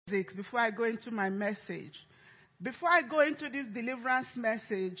before I go into my message. Before I go into this deliverance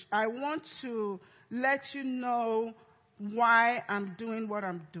message, I want to let you know why I'm doing what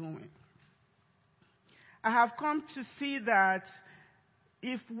I'm doing. I have come to see that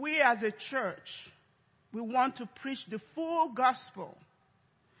if we as a church, we want to preach the full gospel,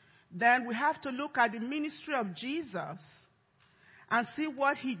 then we have to look at the ministry of Jesus and see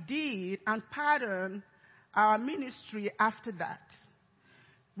what he did and pattern our ministry after that.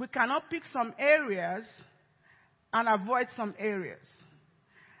 We cannot pick some areas and avoid some areas.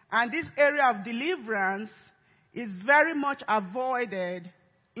 And this area of deliverance is very much avoided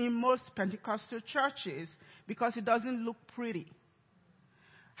in most Pentecostal churches because it doesn't look pretty.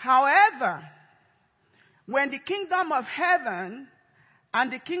 However, when the kingdom of heaven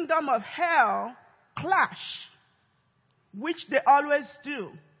and the kingdom of hell clash, which they always do,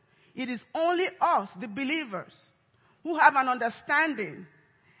 it is only us, the believers, who have an understanding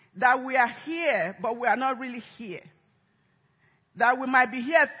that we are here, but we are not really here. That we might be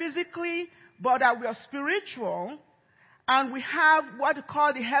here physically, but that we are spiritual, and we have what we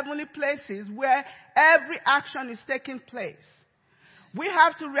call the heavenly places where every action is taking place. We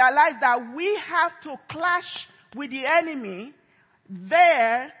have to realize that we have to clash with the enemy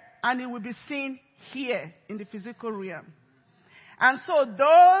there, and it will be seen here in the physical realm. And so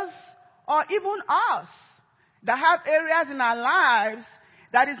those, or even us, that have areas in our lives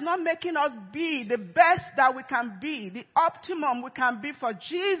that is not making us be the best that we can be, the optimum we can be for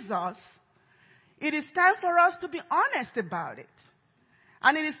Jesus, it is time for us to be honest about it.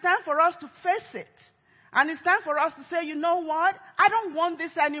 And it is time for us to face it. And it's time for us to say, you know what? I don't want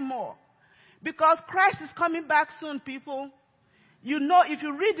this anymore. Because Christ is coming back soon, people. You know, if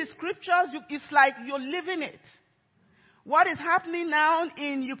you read the scriptures, it's like you're living it. What is happening now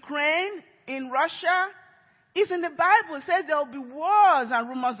in Ukraine, in Russia, is in the Bible. It says there will be wars and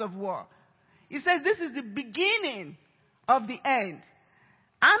rumors of war. It says this is the beginning of the end.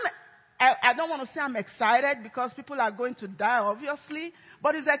 I don't want to say I'm excited because people are going to die, obviously,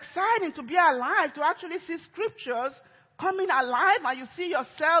 but it's exciting to be alive, to actually see scriptures coming alive, and you see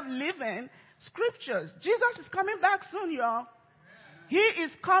yourself living scriptures. Jesus is coming back soon, y'all. He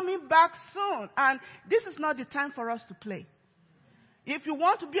is coming back soon, and this is not the time for us to play. If you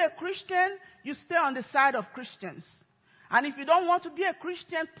want to be a Christian, you stay on the side of Christians. And if you don't want to be a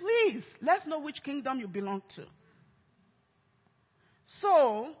Christian, please, let's know which kingdom you belong to.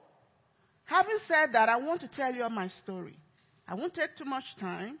 So, having said that, I want to tell you my story. I won't take too much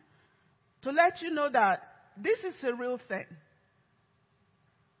time to let you know that this is a real thing.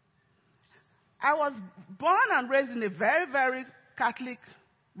 I was born and raised in a very, very Catholic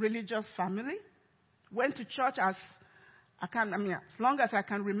religious family. Went to church as long as I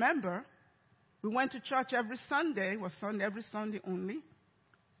can remember. We went to church every Sunday. It was every Sunday only.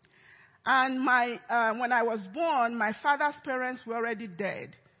 And when I was born, my father's parents were already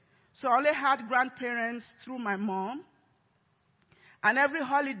dead. So I only had grandparents through my mom. And every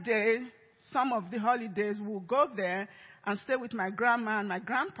holiday, some of the holidays, we'll go there and stay with my grandma and my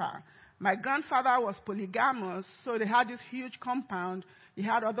grandpa. My grandfather was polygamous, so they had this huge compound. He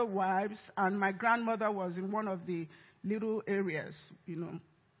had other wives, and my grandmother was in one of the little areas, you know.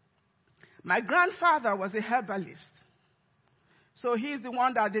 My grandfather was a herbalist. So he's the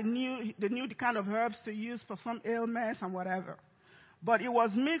one that they knew the kind of herbs to use for some ailments and whatever. But it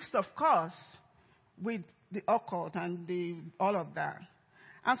was mixed, of course, with the occult and all of that.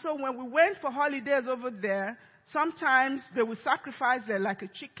 And so when we went for holidays over there, sometimes they would sacrifice like a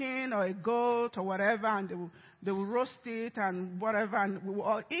chicken or a goat or whatever, and they would roast it and whatever, and we would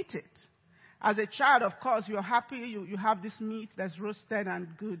all eat it. As a child, of course, you're happy you have this meat that's roasted and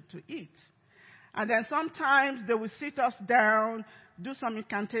good to eat. And then sometimes they would sit us down, do some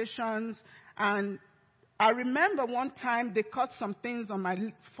incantations, and I remember one time they cut some things on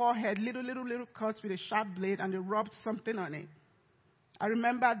my forehead, little cuts with a sharp blade, and they rubbed something on it. I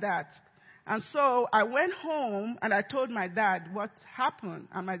remember that. And so I went home and I told my dad what happened,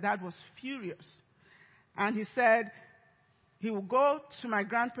 and my dad was furious. And he said he would go to my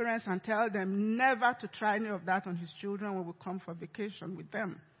grandparents and tell them never to try any of that on his children when we come for vacation with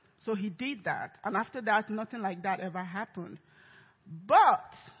them. So he did that. And after that, nothing like that ever happened.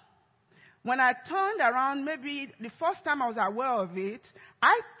 But when I turned around, maybe the first time I was aware of it,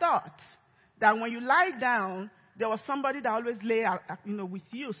 I thought that when you lie down, there was somebody that always lay, with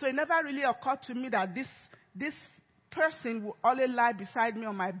you. So it never really occurred to me that this person would always lie beside me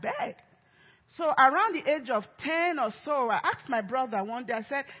on my bed. So around the age of 10 or so, I asked my brother one day, I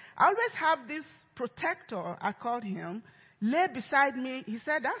said, I always have this protector, I called him, lay beside me. He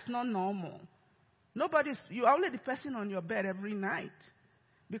said, that's not normal. You're only the person on your bed every night.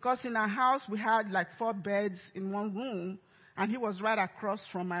 because in our house we had like 4 beds in one room, and he was right across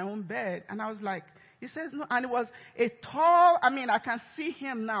from my own bed. And I was like, he says no, and it was a tall, I can see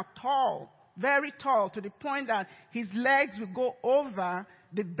him now, tall, very tall, to the point that his legs would go over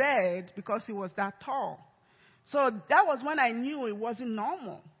the bed because he was that tall. So that was when I knew it wasn't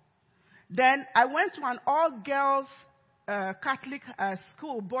normal. Then I went to an all-girls Catholic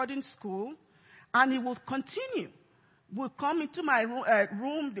school, boarding school, and he would continue. Would come into my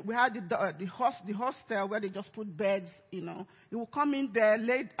room. We had the hostel where they just put beds, He would come in there,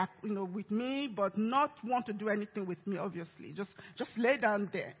 lay, with me, but not want to do anything with me, obviously. Just lay down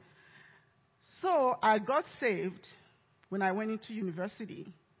there. So I got saved when I went into university,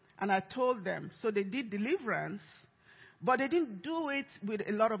 and I told them. So they did Deliverance, but they didn't do it with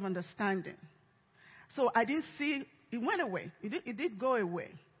a lot of understanding. So I didn't see, it went away. It did go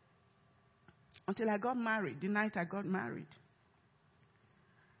away. Until I got married, the night I got married.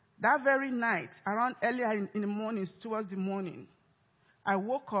 That very night, around earlier in the mornings, towards the morning, I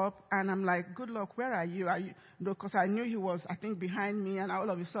woke up and I'm like, Goodluck, where are you? Because I knew he was, I think, behind me, and all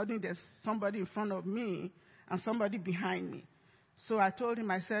of a sudden there's somebody in front of me and somebody behind me. So I told him,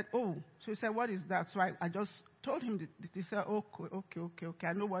 I said, oh. So he said, what is that? So I just told him, he said, okay,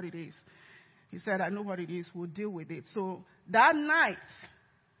 I know what it is. He said, I know what it is, we'll deal with it. So that night,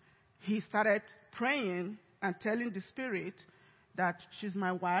 he started praying and telling the Spirit that she's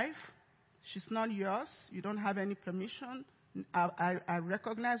my wife, she's not yours, you don't have any permission, I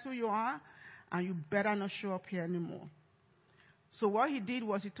recognize who you are, and you better not show up here anymore. So what he did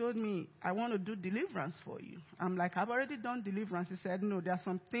was he told me, I want to do Deliverance for you. I'm like, I've already done Deliverance. He said, no, there are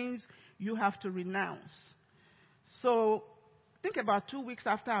some things you have to renounce. So I think about 2 weeks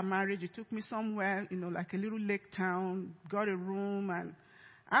after our marriage, he took me somewhere, like a little lake town, got a room, and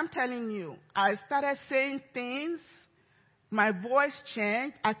I'm telling you, I started saying things, my voice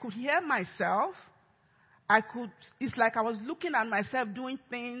changed, I could hear myself, it's like I was looking at myself doing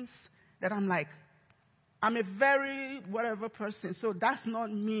things that I'm like, I'm a very whatever person, so that's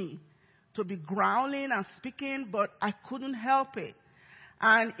not me to be growling and speaking, but I couldn't help it.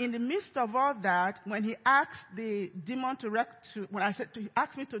 And in the midst of all that, when he asked the demon he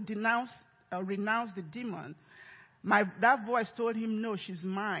asked me to renounce the demon, that voice told him, no, she's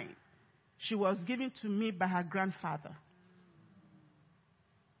mine. She was given to me by her grandfather.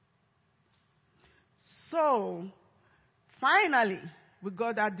 So, finally, we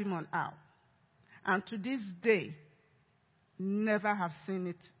got that demon out. And to this day, never have seen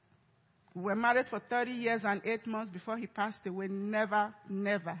it. We were married for 30 years and 8 months before he passed away. Never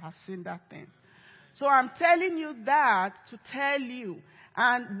have seen that thing. So I'm telling you that to tell you.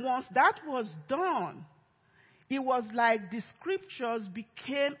 And once that was done, it was like the scriptures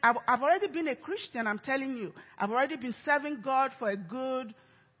became, I've already been a Christian, I'm telling you. I've already been serving God for a good,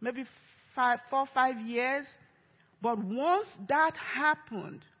 maybe 4 or 5 years. But once that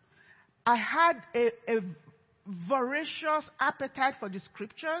happened, I had a voracious appetite for the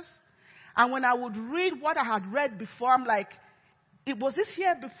scriptures. And when I would read what I had read before, I'm like, was this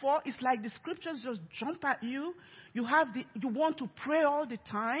here before? It's like the scriptures just jump at you. You want to pray all the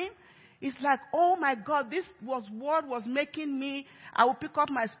time. It's like, oh my God, this was what was making me, I will pick up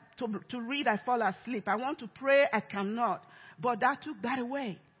to read, I fall asleep. I want to pray, I cannot. But that took that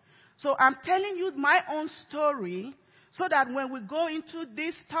away. So I'm telling you my own story so that when we go into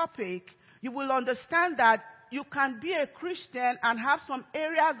this topic, you will understand that you can be a Christian and have some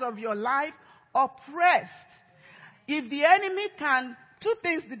areas of your life oppressed. If the enemy can, 2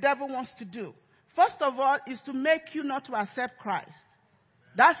 things the devil wants to do. First of all, is to make you not to accept Christ.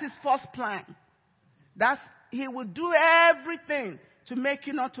 That's his first plan. He will do everything to make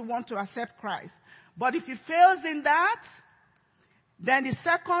you not to want to accept Christ. But if he fails in that, then his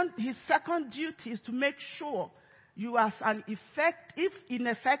second duty is to make sure you are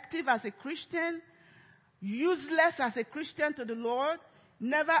ineffective as a Christian, useless as a Christian to the Lord,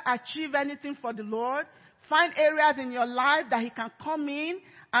 never achieve anything for the Lord, find areas in your life that he can come in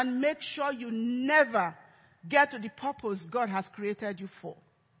and make sure you never get to the purpose God has created you for.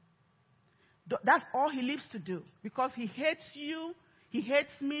 That's all he lives to do. Because he hates you, he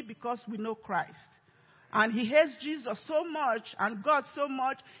hates me because we know Christ. And he hates Jesus so much and God so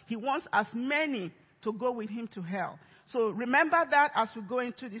much, he wants as many to go with him to hell. So remember that as we go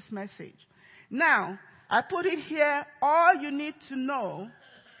into this message. Now, I put it here, all you need to know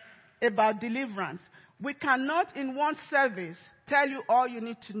about deliverance. We cannot in one service tell you all you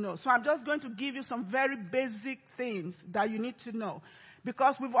need to know. So I'm just going to give you some very basic things that you need to know.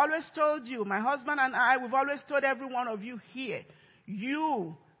 Because we've always told you, my husband and I, we've always told every one of you here,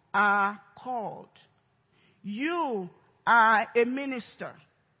 you are called. You are a minister.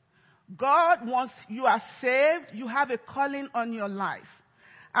 God, once you are saved, you have a calling on your life.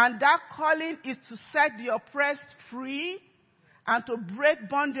 And that calling is to set the oppressed free and to break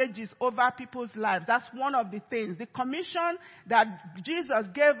bondages over people's lives. That's one of the things. The commission that Jesus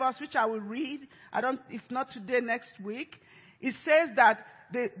gave us, which I will read, if not today, next week, it says that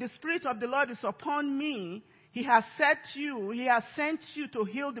the Spirit of the Lord is upon me. He has sent you to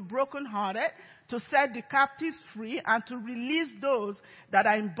heal the brokenhearted, to set the captives free, and to release those that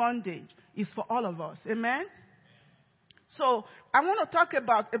are in bondage. It's for all of us. Amen? So I want to talk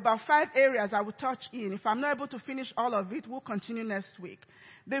about 5 areas I will touch in. If I'm not able to finish all of it, we'll continue next week.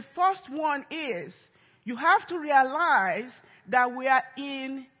 The first one is you have to realize that we are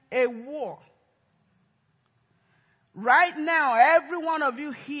in a war. Right now, every one of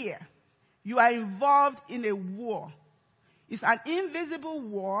you here, you are involved in a war. It's an invisible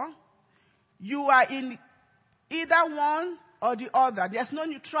war. You are in either one or the other. There's no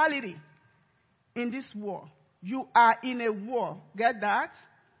neutrality in this war. You are in a war. Get that?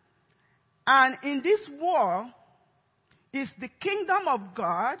 And in this war is the kingdom of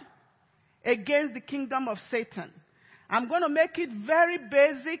God against the kingdom of Satan. I'm going to make it very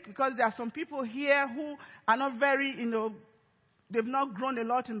basic because there are some people here who are not very, they've not grown a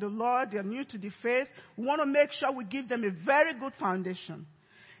lot in the Lord. They're new to the faith. We want to make sure we give them a very good foundation.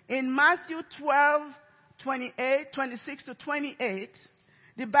 In Matthew 26 to 28,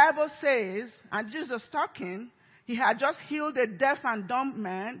 the Bible says, and Jesus talking, he had just healed a deaf and dumb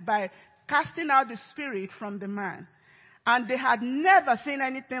man by casting out the spirit from the man. And they had never seen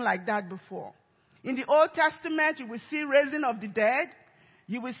anything like that before. In the Old Testament, you will see raising of the dead.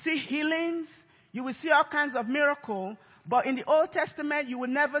 You will see healings. You will see all kinds of miracles. But in the Old Testament, you will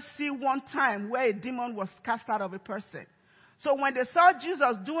never see one time where a demon was cast out of a person. So when they saw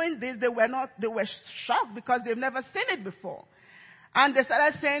Jesus doing this, they were shocked because they've never seen it before. And they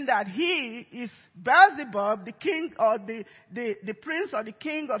started saying that he is Beelzebub, the king or the prince or the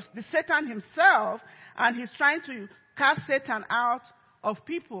king of the Satan himself, and he's trying to cast Satan out of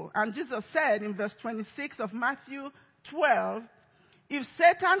people. And Jesus said in verse 26 of Matthew 12, if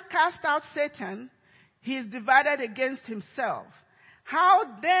Satan cast out Satan, he is divided against himself. How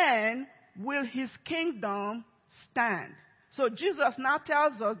then will his kingdom stand? So Jesus now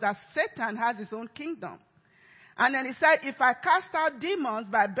tells us that Satan has his own kingdom. And then he said, if I cast out demons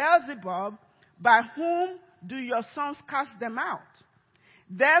by Beelzebub, by whom do your sons cast them out?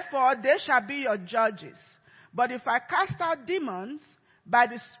 Therefore, they shall be your judges. But if I cast out demons by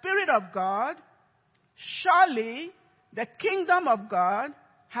the Spirit of God, surely the kingdom of God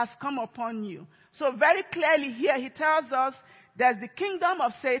has come upon you. So very clearly here he tells us there's the kingdom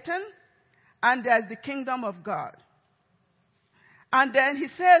of Satan and there's the kingdom of God. And then he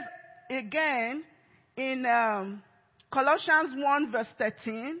says again in Colossians 1 verse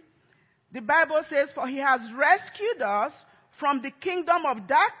 13, the Bible says, for he has rescued us from the kingdom of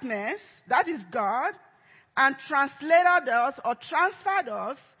darkness, that is God, and translated us or transferred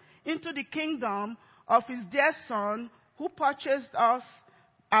us into the kingdom of his dear Son, who purchased us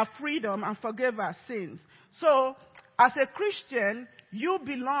our freedom and forgave our sins. So, as a Christian, you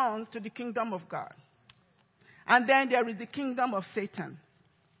belong to the kingdom of God. And then there is the kingdom of Satan.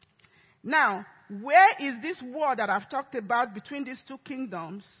 Now, where is this war that I've talked about between these two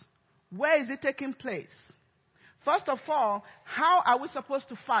kingdoms? Where is it taking place? First of all, how are we supposed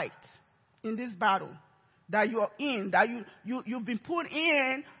to fight in this battle that you are in, that you've been put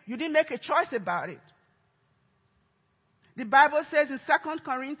in, you didn't make a choice about it? The Bible says in 2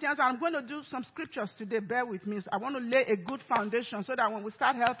 Corinthians, I'm going to do some scriptures today, bear with me. So I want to lay a good foundation so that when we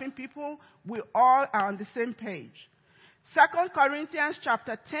start helping people, we all are on the same page. 2 Corinthians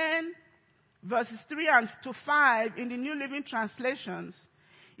chapter 10, verses 3 and to 5 in the New Living Translations.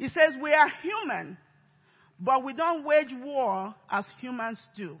 It says, we are human, but we don't wage war as humans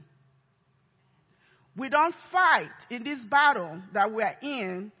do. We don't fight in this battle that we are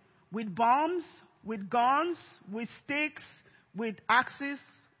in with bombs, with guns, with sticks, with axes.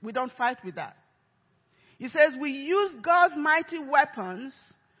 We don't fight with that. It says we use God's mighty weapons,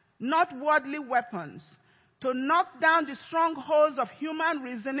 not worldly weapons, to knock down the strongholds of human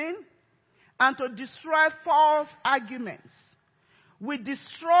reasoning and to destroy false arguments. We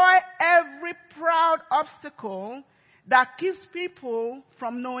destroy every proud obstacle that keeps people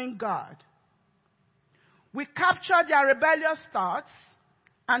from knowing God. We capture their rebellious thoughts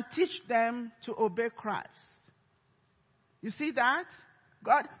and teach them to obey Christ. You see that?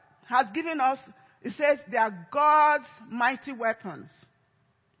 God has given us, it says they are God's mighty weapons.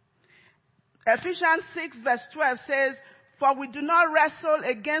 Ephesians 6 verse 12 says, for we do not wrestle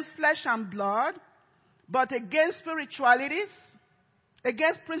against flesh and blood, but against spiritualities,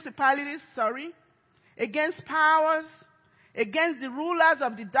 against principalities, against powers, against the rulers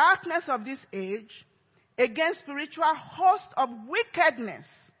of the darkness of this age, against spiritual hosts of wickedness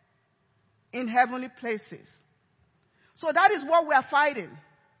in heavenly places. So that is what we are fighting.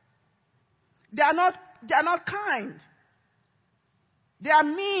 They are not kind. They are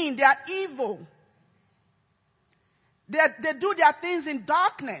mean. They are evil. They do their things in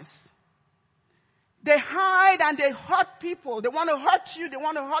darkness. They hide and they hurt people. They want to hurt you. They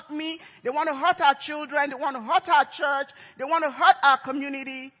want to hurt me. They want to hurt our children. They want to hurt our church. They want to hurt our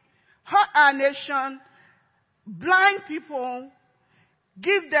community, hurt our nation, blind people,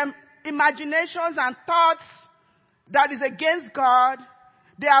 give them imaginations and thoughts that is against God.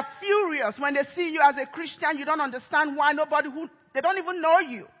 They are furious when they see you as a Christian. You don't understand why they don't even know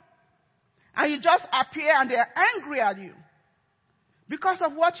you. And you just appear and they're angry at you because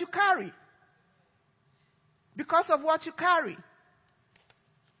of what you carry. Because of what you carry.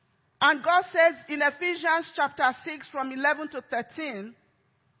 And God says in Ephesians chapter 6 from 11 to 13,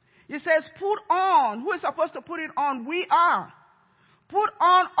 He says, put on. Who is supposed to put it on? We are. Put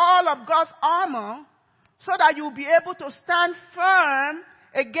on all of God's armor so that you'll be able to stand firm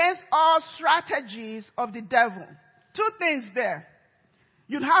against all strategies of the devil. Two things there.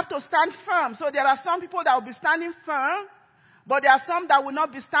 You'd have to stand firm. So there are some people that will be standing firm, but there are some that will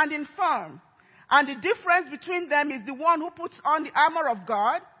not be standing firm. And the difference between them is the one who puts on the armor of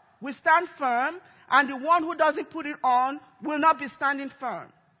God will stand firm, and the one who doesn't put it on will not be standing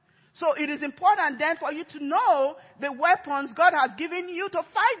firm. So it is important then for you to know the weapons God has given you to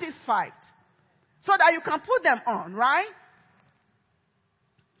fight this fight, so that you can put them on, right?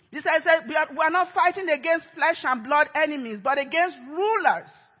 He says we are not fighting against flesh and blood enemies, but against rulers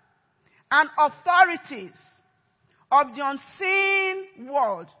and authorities of the unseen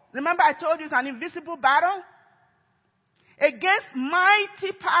world. Remember I told you it's an invisible battle? Against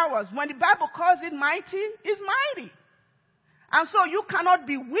mighty powers. When the Bible calls it mighty, it's mighty. And so you cannot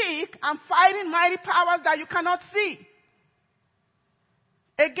be weak and fighting mighty powers that you cannot see.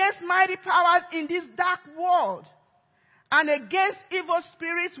 Against mighty powers in this dark world. And against evil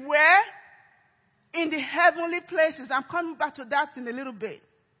spirits where? In the heavenly places. I'm coming back to that in a little bit.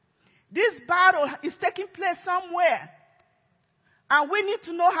 This battle is taking place somewhere. And we need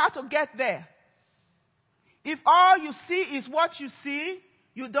to know how to get there. If all you see is what you see,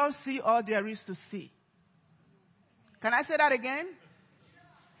 you don't see all there is to see. Can I say that again?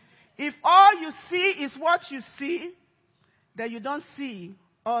 If all you see is what you see, then you don't see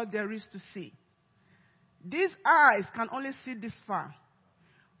all there is to see. These eyes can only see this far.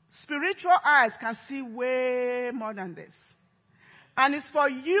 Spiritual eyes can see way more than this. And it's for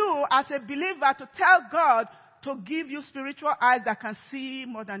you as a believer to tell God to give you spiritual eyes that can see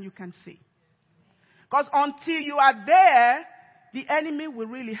more than you can see. Because until you are there, the enemy will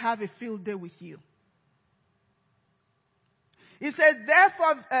really have a field day with you. He says,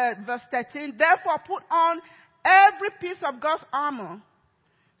 therefore, verse 13, therefore put on every piece of God's armor,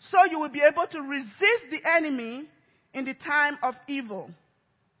 so you will be able to resist the enemy in the time of evil.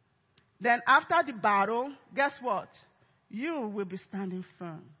 Then after the battle, guess what? You will be standing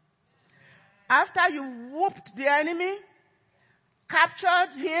firm. After you whooped the enemy,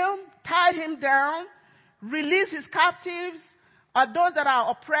 captured him, tied him down, released his captives, or those that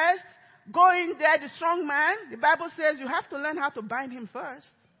are oppressed, go in there, the strong man. The Bible says you have to learn how to bind him first.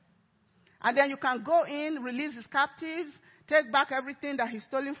 And then you can go in, release his captives, take back everything that he's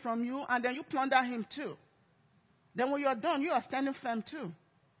stolen from you, and then you plunder him too. Then when you're done, you are standing firm too.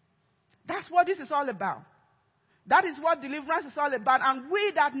 That's what this is all about. That is what deliverance is all about. And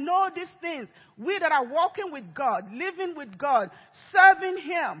we that know these things, we that are walking with God, living with God, serving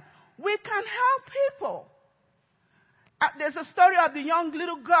Him, we can help people. There's a story of the young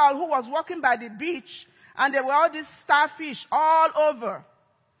little girl who was walking by the beach, and there were all these starfish all over.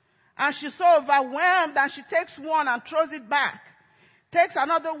 And she's so overwhelmed that she takes one and throws it back. Takes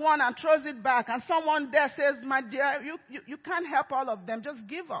another one and throws it back. And someone there says, my dear, you can't help all of them. Just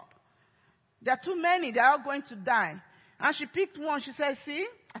give up. There are too many. They are all going to die. And she picked one. She said, see,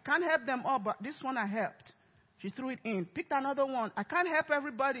 I can't help them all, but this one I helped. She threw it in. Picked another one. I can't help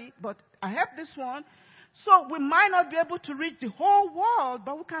everybody, but I helped this one. So we might not be able to reach the whole world,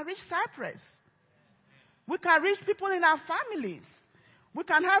 but we can reach Cypress. We can reach people in our families. We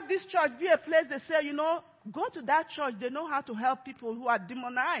can have this church be a place they say, go to that church. They know how to help people who are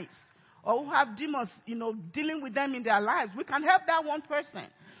demonized or who have demons, dealing with them in their lives. We can help that one person.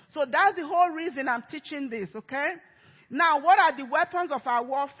 So that's the whole reason I'm teaching this, okay? Now, what are the weapons of our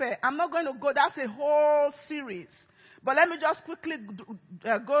warfare? I'm not going to go, that's a whole series. But let me just quickly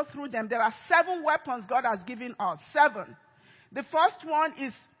go through them. There are 7 weapons God has given us. 7. The first one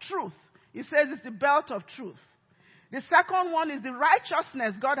is truth. It says it's the belt of truth. The second one is the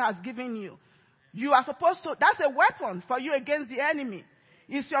righteousness God has given you. You are supposed to, that's a weapon for you against the enemy.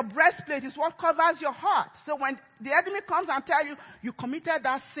 It's your breastplate. It's what covers your heart. So when the enemy comes and tells you, you committed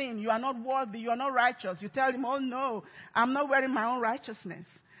that sin, you are not worthy, you are not righteous, you tell him, oh no, I'm not wearing my own righteousness.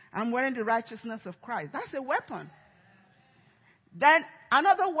 I'm wearing the righteousness of Christ. That's a weapon. Then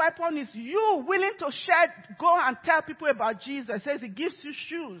another weapon is you willing to go and tell people about Jesus. It says he gives you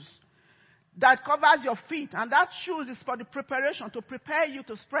shoes that covers your feet. And that shoes is for the preparation, to prepare you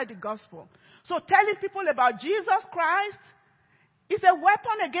to spread the gospel. So telling people about Jesus Christ is a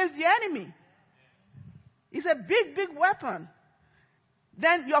weapon against the enemy. It's a big, big weapon.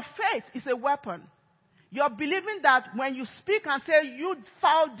 Then your faith is a weapon. You're believing that when you speak and say, you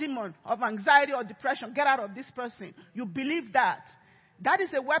foul demon of anxiety or depression, get out of this person. You believe that. That is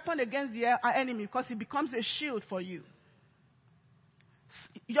a weapon against the enemy because it becomes a shield for you.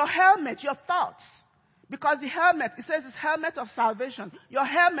 Your helmet, your thoughts. Because the helmet, it says it's helmet of salvation. Your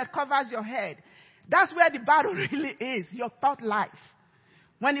helmet covers your head. That's where the battle really is, your thought life.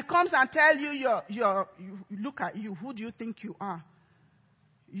 When it comes and tell you, you look at you, who do you think you are?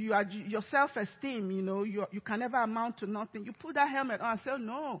 Your self-esteem, you can never amount to nothing. You put that helmet on and say,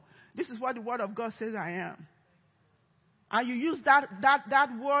 no, this is what the Word of God says I am. And you use that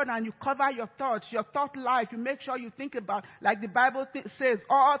word and you cover your thoughts, your thought life. You make sure you think about, like the Bible says,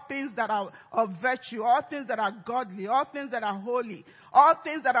 all things that are of virtue, all things that are godly, all things that are holy, all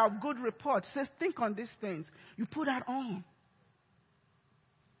things that are of good report. It says, think on these things. You put that on.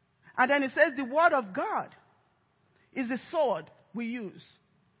 And then it says the Word of God is the sword we use.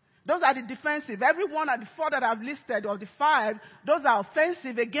 Those are the defensive. Every one of the four that I've listed, or the five, those are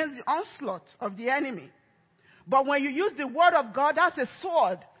offensive against the onslaught of the enemy. But when you use the Word of God, that's a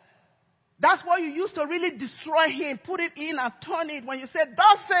sword. That's what you use to really destroy him. Put it in and turn it. When you say,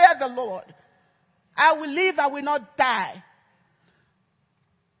 thus saith the Lord, I will live, I will not die.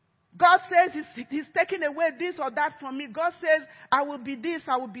 God says he's taking away this or that from me. God says, I will be this,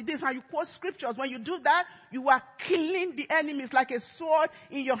 I will be this. And you quote scriptures. When you do that, you are killing the enemies like a sword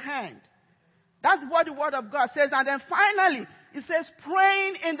in your hand. That's what the Word of God says. And then finally, it says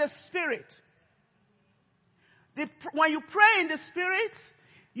praying in the Spirit. When you pray in the Spirit,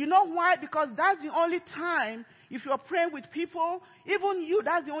 you know why? Because that's the only time, if you're praying with people, even you,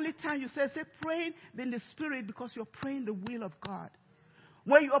 that's the only time you say praying in the Spirit, because you're praying the will of God.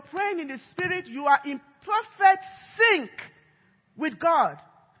 When you are praying in the Spirit, you are in perfect sync with God.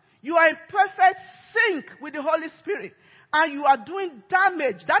 You are in perfect sync with the Holy Spirit. And you are doing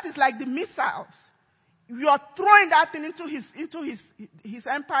damage. That is like the missiles. You are throwing that thing into his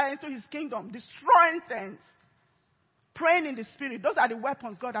empire, into his kingdom, destroying things. Praying in the Spirit. Those are the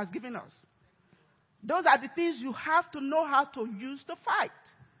weapons God has given us. Those are the things you have to know how to use to fight.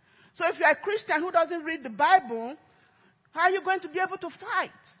 So if you're a Christian who doesn't read the Bible, how are you going to be able to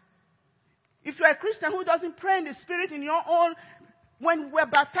fight? If you're a Christian who doesn't pray in the Spirit in your own, when we're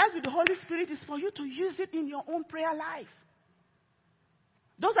baptized with the Holy Spirit, it's for you to use it in your own prayer life.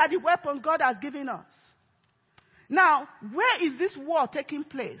 Those are the weapons God has given us. Now, where is this war taking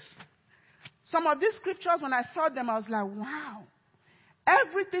place? Some of these scriptures, when I saw them, I was like, wow.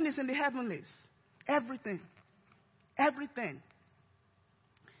 Everything is in the heavenlies. Everything. Everything.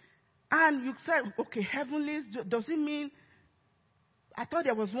 And you say, okay, heavenlies, does it mean, I thought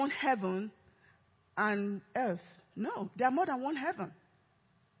there was one heaven and earth. No, there are more than one heaven.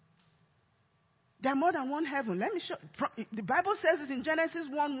 There are more than one heaven. Let me show. The Bible says it in Genesis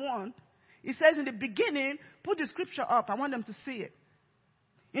 1:1. It says in the beginning, put the scripture up. I want them to see it.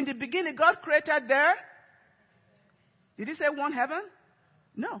 In the beginning, God created there. Did he say one heaven?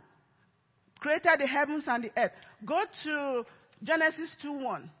 No. Created the heavens and the earth. Go to Genesis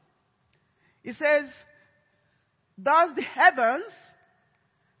 2:1. It says, thus the heavens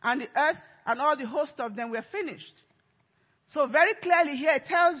and the earth and all the host of them were finished. So very clearly here it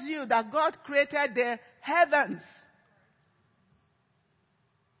tells you that God created the heavens.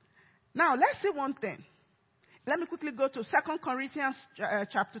 Now let's see one thing. Let me quickly go to 2 Corinthians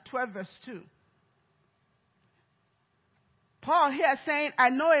chapter 12, verse 2. Paul here saying, I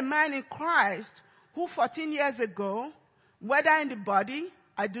know a man in Christ who 14 years ago, whether in the body,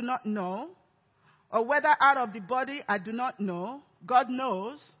 I do not know, or whether out of the body, I do not know, God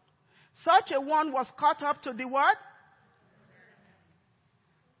knows, such a one was caught up to the what?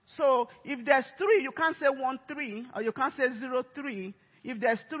 So if there's 3, you can't say 1, 3, or you can't say 0, 3. If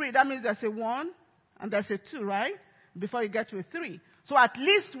there's 3, that means there's a 1. And there's a 2, right? Before you get to a 3. So at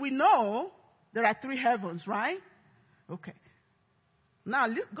least we know there are 3 heavens, right? Okay. Now,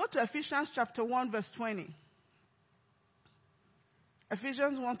 let's go to Ephesians chapter 1, verse 20.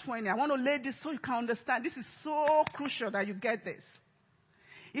 Ephesians 1:20. I want to lay this so you can understand. This is so crucial that you get this.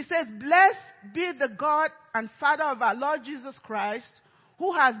 It says, blessed be the God and Father of our Lord Jesus Christ,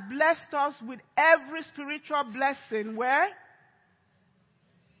 who has blessed us with every spiritual blessing. Where?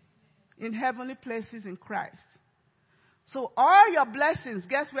 In heavenly places in Christ. So all your blessings,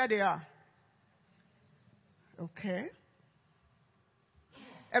 guess where they are? Okay.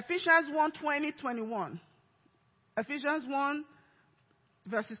 Ephesians 1:20-21. Ephesians 1,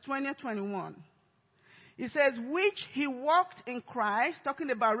 verses 20 and 21. It says, which he walked in Christ,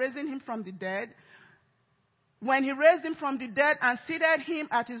 talking about raising him from the dead, when he raised him from the dead and seated him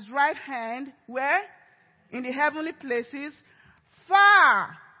at his right hand, where? In the heavenly places,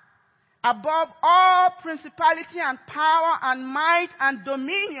 far above all principality and power and might and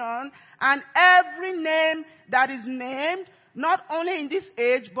dominion and every name that is named, not only in this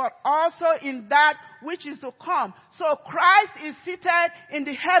age, but also in that which is to come. So Christ is seated in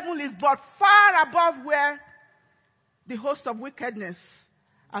the heavenlies, but far above where the host of wickedness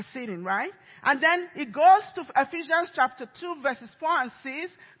are sitting, right? And then it goes to Ephesians chapter 2, verses 4 and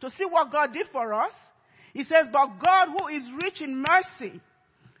 6, to see what God did for us. He says, but God, who is rich in mercy,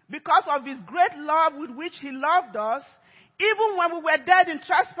 because of his great love with which he loved us, even when we were dead in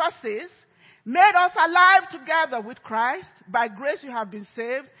trespasses, made us alive together with Christ. By grace you have been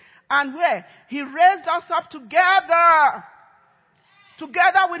saved. And where? He raised us up together.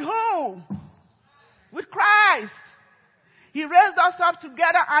 Together with who? With Christ. He raised us up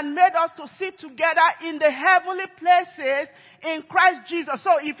together and made us to sit together in the heavenly places in Christ Jesus.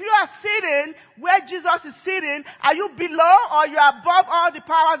 So if you are sitting where Jesus is sitting, are you below or you are above all the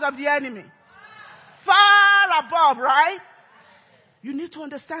powers of the enemy? Far above, right? You need to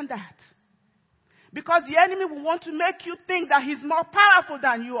understand that. Because the enemy will want to make you think that he's more powerful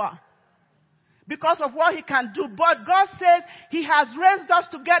than you are. Because of what he can do. But God says he has raised us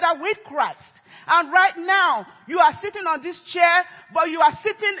together with Christ. And right now, you are sitting on this chair, but you are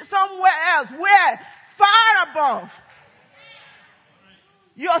sitting somewhere else. Where? Far above.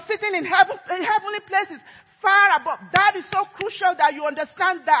 You are sitting in heavenly places. Far above. That is so crucial that you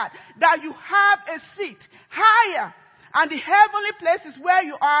understand that. That you have a seat higher. And the heavenly places where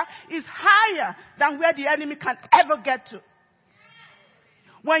you are is higher than where the enemy can ever get to.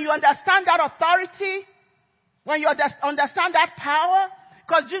 When you understand that authority, when you understand that power,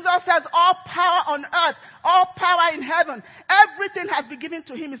 because Jesus says all power on earth, all power in heaven, everything has been given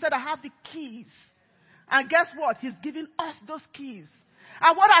to him. He said, I have the keys. And guess what? He's giving us those keys.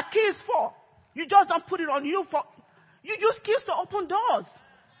 And what are keys for? You just don't put it on you for, you use keys to open doors.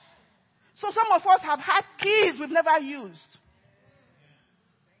 So some of us have had keys we've never used.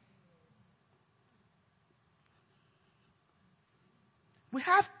 We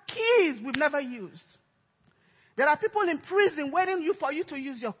have keys we've never used. There are people in prison waiting for you to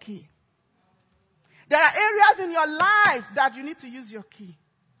use your key. There are areas in your life that you need to use your key.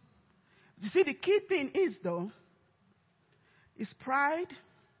 You see, the key thing is, though, is pride.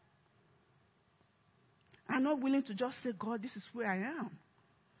 I'm not willing to just say, God, this is where I am.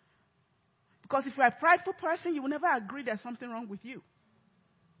 Because if you're a prideful person, you will never agree there's something wrong with you.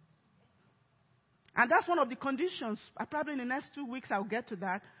 And that's one of the conditions. Probably in the next 2 weeks I'll get to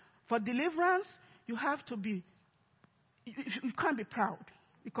that. For deliverance, you have to be, you can't be proud.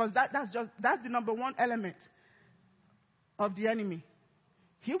 Because that's the number one element of the enemy.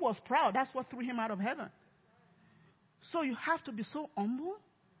 He was proud. That's what threw him out of heaven. So you have to be so humble.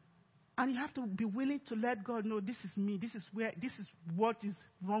 And you have to be willing to let God know, this is me. This is what is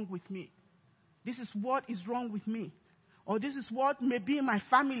wrong with me. This is what is wrong with me. Or this is what may be in my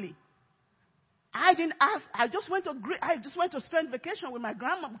family. I didn't ask. I just went to spend vacation with my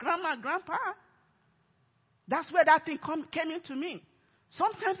grandma and grandpa. That's where that thing came into me.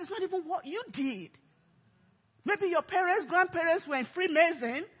 Sometimes it's not even what you did. Maybe your parents, grandparents were in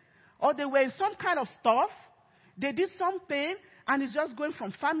Freemason, or they were in some kind of stuff. They did something, and it's just going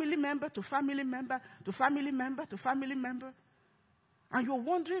from family member to family member to family member to family member. And you're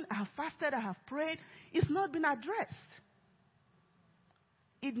wondering, I have fasted, I have prayed. It's not been addressed.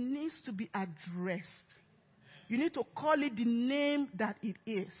 It needs to be addressed. You need to call it the name that it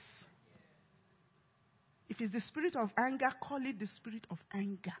is. If it's the spirit of anger, call it the spirit of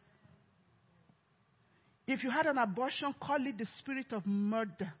anger. If you had an abortion, call it the spirit of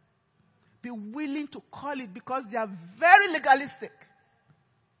murder. Be willing to call it, because they are very legalistic.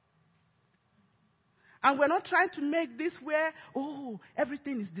 And we're not trying to make this where,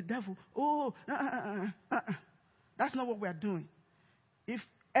 everything is the devil. That's not what we're doing. If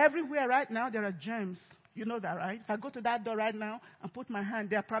everywhere right now there are germs, you know that, right? If I go to that door right now and put my hand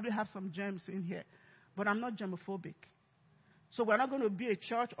there, I probably have some germs in here. But I'm not germophobic. So we're not going to be a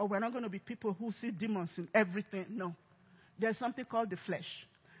church, or we're not going to be people who see demons in everything. No. There's something called the flesh.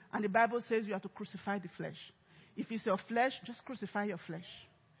 And the Bible says you have to crucify the flesh. If it's your flesh, just crucify your flesh.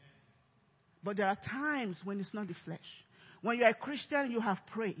 But there are times when it's not the flesh. When you're a Christian, you have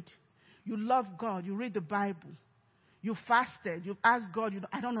prayed. You love God. You read the Bible. You fasted. You've asked God,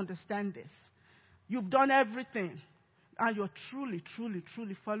 I don't understand this. You've done everything. And you're truly, truly,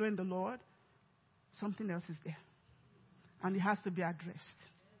 truly following the Lord. Something else is there. And it has to be addressed.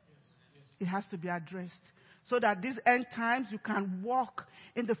 It has to be addressed. So that these end times you can walk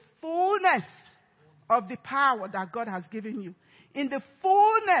in the fullness of the power that God has given you. In the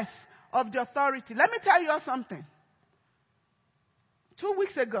fullness of the authority. Let me tell you all something. 2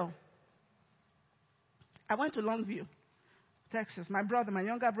 weeks ago, I went to Longview, Texas. My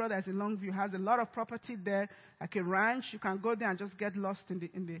younger brother is in Longview, has a lot of property there, like a ranch. You can go there and just get lost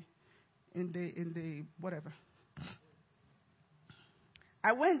in the whatever.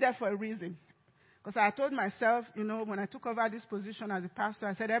 I went there for a reason. Because I told myself, when I took over this position as a pastor,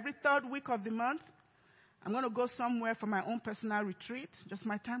 I said every third week of the month, I'm going to go somewhere for my own personal retreat, just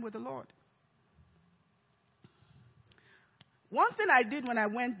my time with the Lord. One thing I did when I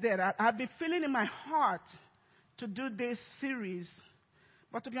went there, I've been feeling in my heart to do this series.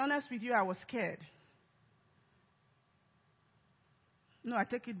 But to be honest with you, I was scared. No, I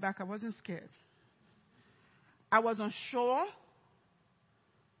take it back. I wasn't scared. I was unsure.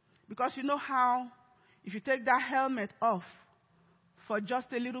 Because you know how, if you take that helmet off for just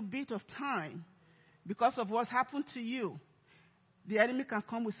a little bit of time, because of what's happened to you, the enemy can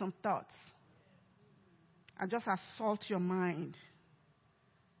come with some thoughts and just assault your mind.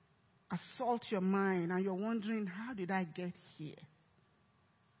 Assault your mind, and you're wondering, how did I get here?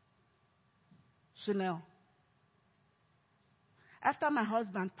 Chanel. After my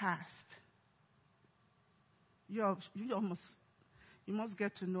husband passed, you must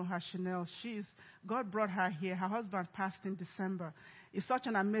get to know her, Chanel. God brought her here. Her husband passed in December. It's such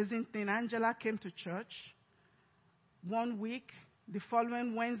an amazing thing. Angela came to church 1 week. The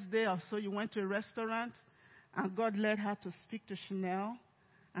following Wednesday or so, you went to a restaurant, and God led her to speak to Chanel.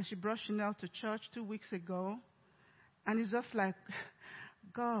 And she brought Chanel to church 2 weeks ago. And it's just like,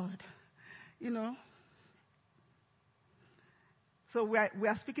 God, So we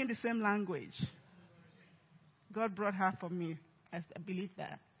are speaking the same language. God brought her for me. I believe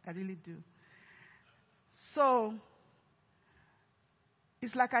that. I really do. So,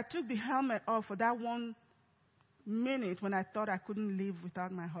 it's like I took the helmet off for that 1 minute when I thought I couldn't live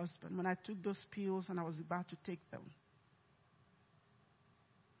without my husband, when I took those pills and I was about to take them.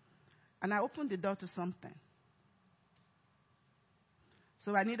 And I opened the door to something.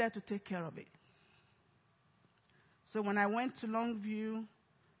 So I needed to take care of it. So when I went to Longview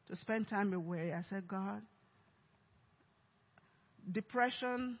to spend time away, I said, God,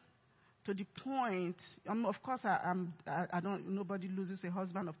 depression to the point, of course, nobody loses a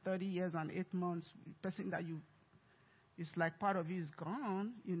husband of 30 years and 8 months. The person that it's like part of you is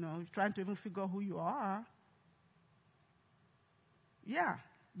gone, trying to even figure out who you are. Yeah,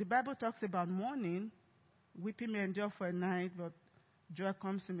 the Bible talks about mourning. Weeping may endure for a night, but joy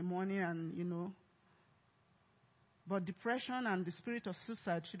comes in the morning, and, But depression and the spirit of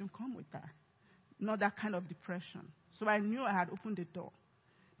suicide shouldn't come with that. Not that kind of depression. So I knew I had opened the door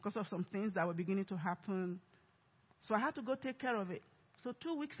because of some things that were beginning to happen. So I had to go take care of it. So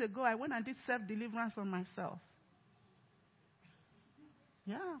 2 weeks ago, I went and did self-deliverance on myself.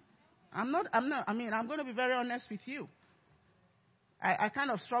 Yeah. I'm going to be very honest with you. I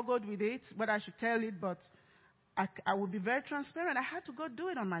kind of struggled with it, but I should tell it, but I will be very transparent. I had to go do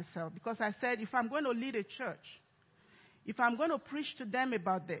it on myself because I said, if I'm going to lead a church, if I'm going to preach to them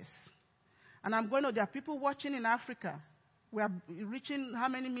about this, and there are people watching in Africa. We are reaching how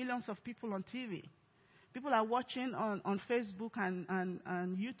many millions of people on TV? People are watching on Facebook and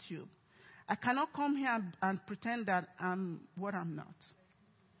YouTube. I cannot come here and pretend that I'm what I'm not.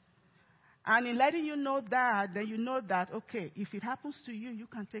 And in letting you know that, then you know that, okay, if it happens to you, you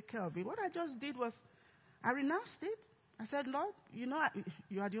can take care of it. What I just did was, I renounced it. I said, Lord, you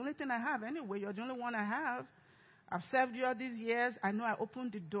are the only thing I have anyway. You're the only one I have. I've served you all these years. I know I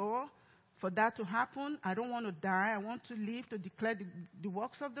opened the door for that to happen. I don't want to die. I want to live to declare the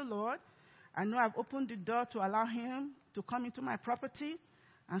works of the Lord. I know I've opened the door to allow him to come into my property.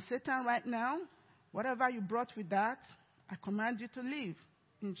 And Satan, right now, whatever you brought with that, I command you to leave.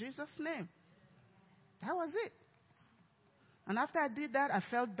 In Jesus' name. That was it. And after I did that, I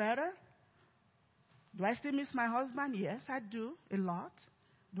felt better. Do I still miss my husband? Yes, I do. A lot.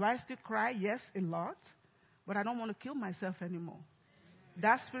 Do I still cry? Yes, a lot. But I don't want to kill myself anymore.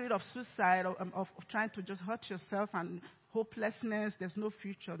 That spirit of suicide, of trying to just hurt yourself and hopelessness, there's no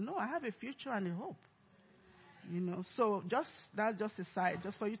future. No, I have a future and a hope. So that's just a side,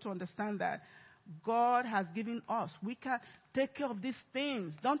 just for you to understand that God has given us. We can take care of these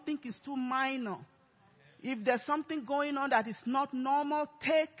things. Don't think it's too minor. If there's something going on that is not normal,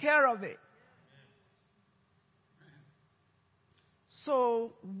 take care of it.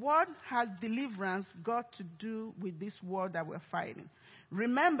 So what has deliverance got to do with this war that we're fighting?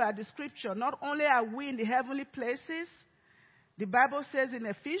 Remember the scripture, not only are we in the heavenly places, the Bible says in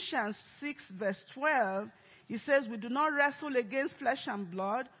Ephesians 6 verse 12, it says we do not wrestle against flesh and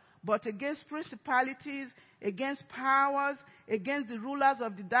blood, but against principalities, against powers, against the rulers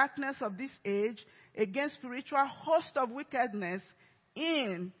of the darkness of this age, against spiritual hosts of wickedness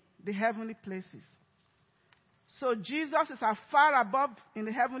in the heavenly places. So Jesus is far above in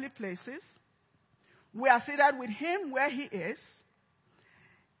the heavenly places. We are seated with him where he is.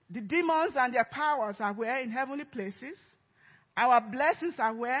 The demons and their powers are where? In heavenly places. Our blessings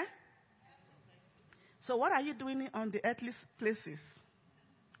are where? So what are you doing on the earthly places?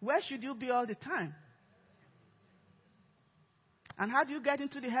 Where should you be all the time? And how do you get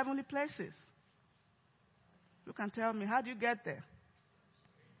into the heavenly places? You can tell me, how do you get there?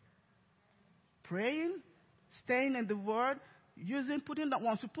 Praying, staying in the Word,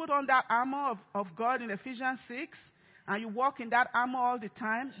 once you put on that armor of God in Ephesians 6, and you walk in that armor all the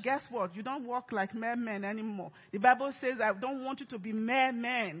time, guess what? You don't walk like mere men anymore. The Bible says, I don't want you to be mere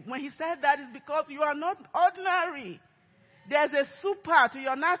men. When he said that, it's because you are not ordinary. There's a super to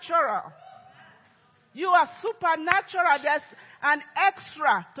your natural. You are supernatural. There's an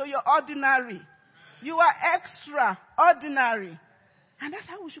extra to your ordinary. You are extraordinary. And that's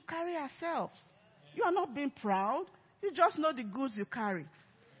how we should carry ourselves. You are not being proud. You just know the goods you carry.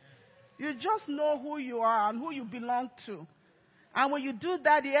 You just know who you are and who you belong to. And when you do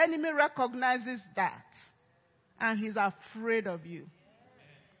that, the enemy recognizes that. And he's afraid of you.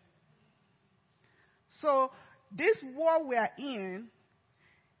 So, this war we are in,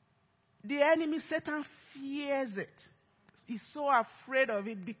 the enemy, Satan, fears it. He's so afraid of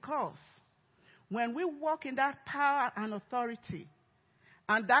it because when we walk in that power and authority,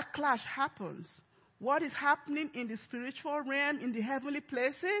 and that clash happens, what is happening in the spiritual realm, in the heavenly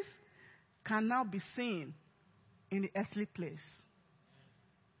places, can now be seen in the earthly place.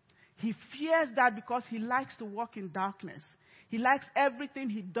 He fears that because he likes to walk in darkness. He likes everything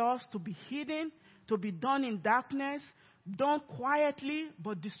he does to be hidden, to be done in darkness, done quietly,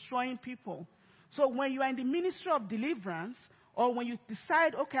 but destroying people. So when you are in the ministry of deliverance, or when you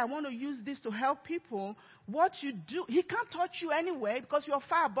decide, okay, I want to use this to help people, what you do, he can't touch you anyway because you're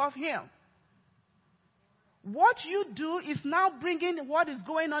far above him. What you do is now bringing what is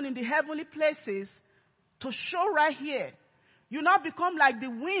going on in the heavenly places to show right here. You now become like the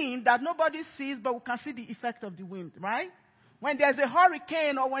wind that nobody sees, but we can see the effect of the wind, right? When there's a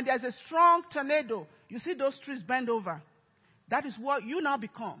hurricane or when there's a strong tornado, you see those trees bend over. That is what you now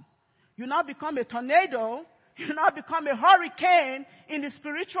become. You now become a tornado. You now become a hurricane in the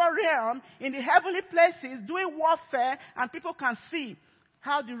spiritual realm, in the heavenly places, doing warfare, and people can see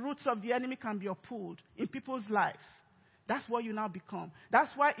how the roots of the enemy can be uprooted in people's lives. That's what you now become.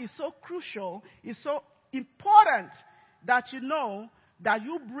 That's why it's so crucial, it's so important that you know that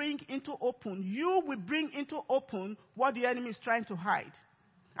you bring into open. You will bring into open what the enemy is trying to hide.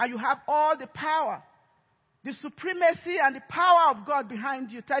 And you have all the power, the supremacy and the power of God behind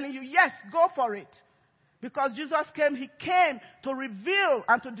you, telling you, yes, go for it. Because Jesus came, he came to reveal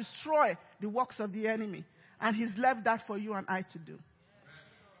and to destroy the works of the enemy. And he's left that for you and I to do.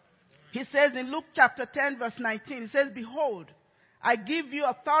 He says in Luke chapter 10 verse 19, he says, behold, I give you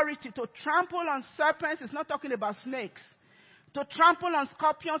authority to trample on serpents. It's not talking about snakes. To trample on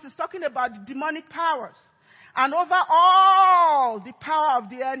scorpions. It's talking about the demonic powers. And over all the power of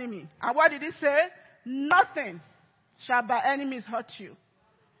the enemy. And what did he say? Nothing shall by enemies hurt you.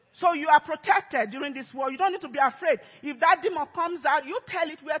 So you are protected during this war. You don't need to be afraid. If that demon comes out, you tell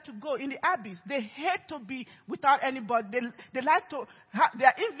it where to go in the abyss. They hate to be without anybody. They like to, they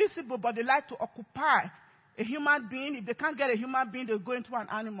are invisible, but they like to occupy a human being. If they can't get a human being, they'll go into an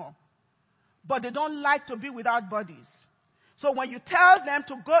animal. But they don't like to be without bodies. So when you tell them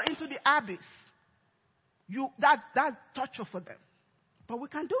to go into the abyss, that's torture for them. But we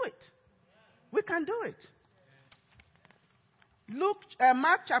can do it. We can do it.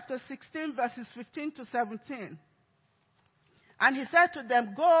 Mark chapter 16, verses 15 to 17. And he said to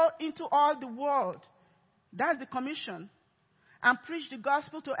them, go into all the world. That's the commission. And preach the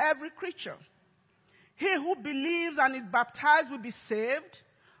gospel to every creature. He who believes and is baptized will be saved,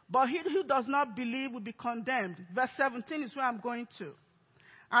 but he who does not believe will be condemned. Verse 17 is where I'm going to.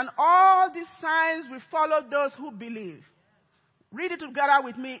 And all these signs will follow those who believe. Read it together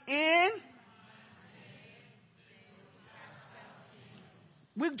with me.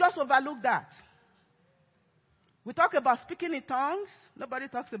 We just overlook that. We talk about speaking in tongues. Nobody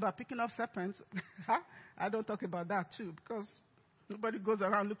talks about picking up serpents. I don't talk about that too, because nobody goes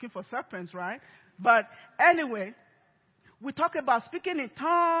around looking for serpents, right? But anyway, we talk about speaking in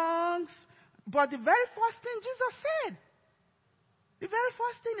tongues. But the very first thing Jesus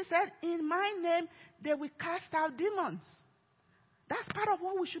said, in my name, they will cast out demons. That's part of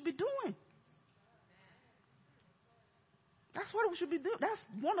what we should be doing. That's what we should be doing.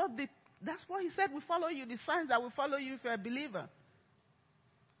 That's what he said will follow you, the signs that will follow you if you're a believer.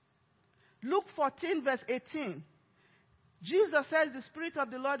 Luke 14, verse 18. Jesus says, the Spirit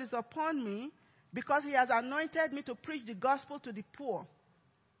of the Lord is upon me because he has anointed me to preach the gospel to the poor.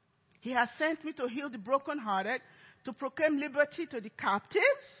 He has sent me to heal the brokenhearted, to proclaim liberty to the captives,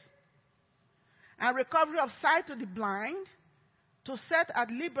 and recovery of sight to the blind, to set at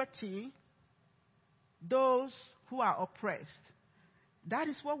liberty those who are oppressed. That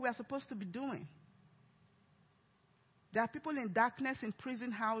is what we are supposed to be doing. There are people in darkness in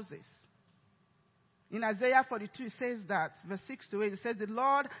prison houses. In Isaiah 42, it says that, verse 6 to 8, it says, the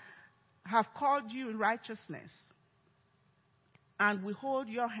Lord have called you in righteousness, and will hold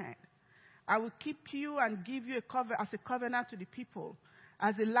your hand. I will keep you and give you as a covenant to the people,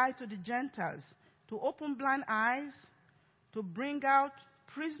 as a light to the Gentiles, to open blind eyes, to bring out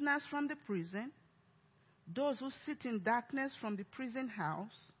prisoners from the prison, those who sit in darkness from the prison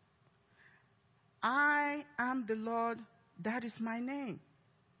house. I am the Lord, that is my name.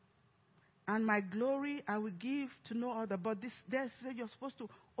 And my glory I will give to no other. But they say you're supposed to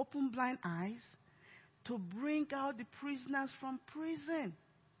open blind eyes, to bring out the prisoners from prison.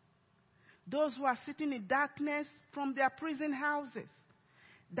 Those who are sitting in darkness from their prison houses.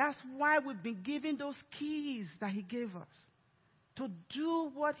 That's why we've been given those keys that he gave us, to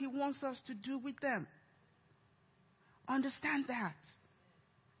do what he wants us to do with them. Understand that.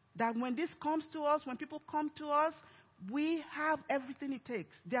 That when this comes to us, when people come to us, we have everything it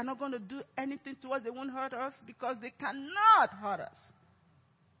takes. They are not going to do anything to us. They won't hurt us because they cannot hurt us.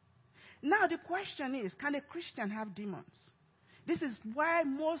 Now the question is, can a Christian have demons? This is why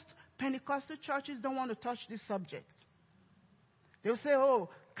most Pentecostal churches don't want to touch this subject. They'll say, oh,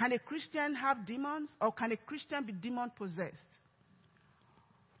 can a Christian have demons? Or can a Christian be demon possessed?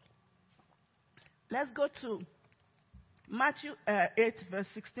 Let's go to Matthew 8, verse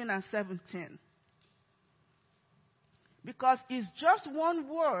 16 and 17. Because it's just one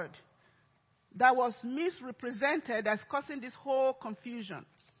word that was misrepresented that's causing this whole confusion.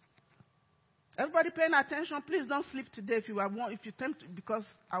 Everybody paying attention, please don't sleep today if you tempt, because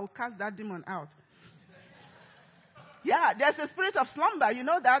I will cast that demon out. Yeah, there's a spirit of slumber, you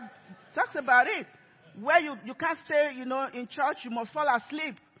know that talks about it. Where you can't stay, in church, you must fall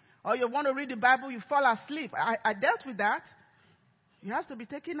asleep. Or you want to read the Bible, you fall asleep. I dealt with that. It has to be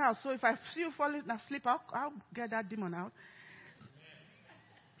taken out. So if I see you falling asleep, I'll get that demon out.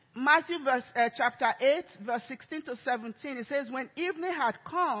 Matthew chapter 8, verse 16 to 17, it says, when evening had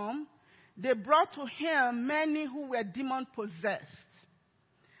come, they brought to him many who were demon possessed.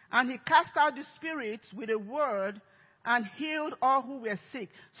 And he cast out the spirits with a word and healed all who were sick.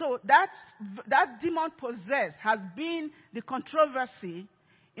 So that demon possessed has been the controversy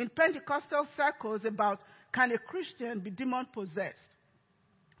in Pentecostal circles about, can a Christian be demon possessed?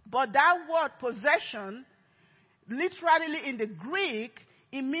 But that word possession, literally in the Greek,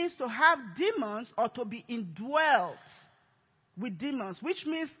 it means to have demons or to be indwelt with demons, which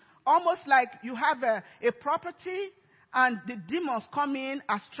means almost like you have a property and the demons come in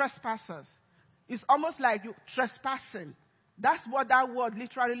as trespassers. It's almost like you're trespassing. That's what that word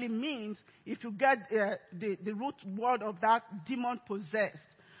literally means if you get the root word of that, demon possessed.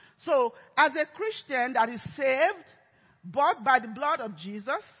 So, as a Christian that is saved, bought by the blood of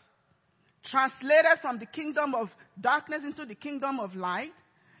Jesus, translated from the kingdom of darkness into the kingdom of light,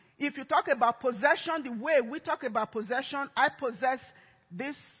 if you talk about possession, the way we talk about possession, I possess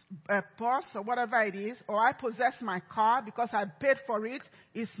this purse or whatever it is, or I possess my car because I paid for it,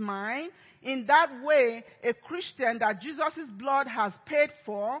 it's mine. In that way, a Christian that Jesus' blood has paid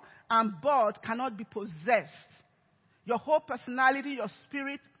for and bought cannot be possessed. Your whole personality, your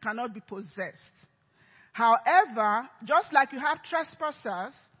spirit cannot be possessed. However, just like you have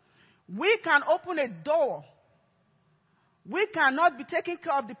trespassers, we can open a door. We cannot be taking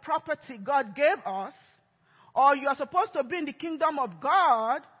care of the property God gave us, or you are supposed to be in the kingdom of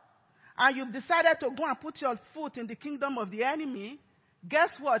God, and you've decided to go and put your foot in the kingdom of the enemy. Guess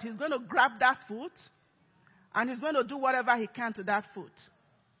what? He's going to grab that foot, and he's going to do whatever he can to that foot.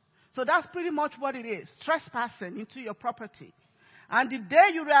 So that's pretty much what it is, trespassing into your property. And the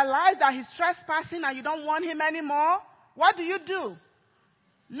day you realize that he's trespassing and you don't want him anymore, what do?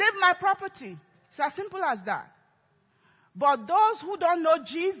 Leave my property. It's as simple as that. But those who don't know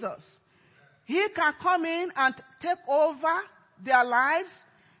Jesus, he can come in and take over their lives,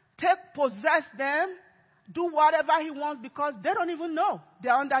 possess them, do whatever he wants because they don't even know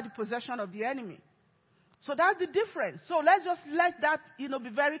they're under the possession of the enemy. So that's the difference. So let's just let that, be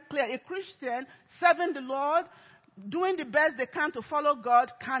very clear. A Christian serving the Lord, doing the best they can to follow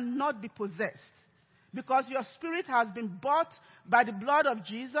God, cannot be possessed. Because your spirit has been bought by the blood of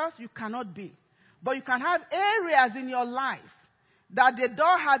Jesus, you cannot be. But you can have areas in your life that the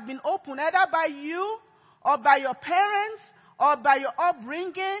door has been opened either by you or by your parents or by your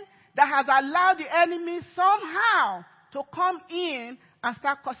upbringing that has allowed the enemy somehow to come in and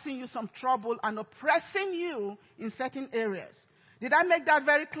start causing you some trouble and oppressing you in certain areas. Did I make that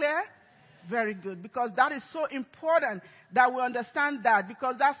very clear? Very good, because that is so important that we understand that,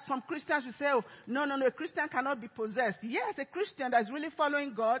 because that's some Christians will say, oh, no, a Christian cannot be possessed. Yes, a Christian that is really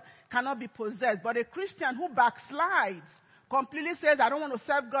following God cannot be possessed, but a Christian who backslides, completely says, I don't want to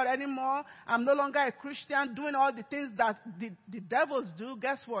serve God anymore, I'm no longer a Christian, doing all the things that the devils do,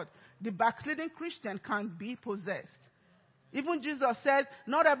 guess what? The backsliding Christian can be possessed. Even Jesus said,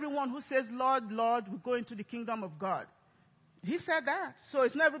 not everyone who says, Lord, Lord, will go into the kingdom of God. He said that. So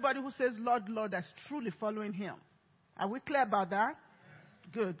it's not everybody who says, Lord, Lord, that's truly following him. Are we clear about that?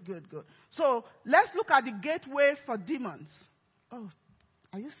 Good. So let's look at the gateway for demons. Oh,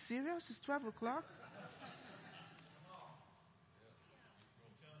 are you serious? It's 12 o'clock?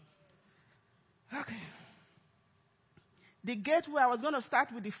 Okay. The gateway, I was going to start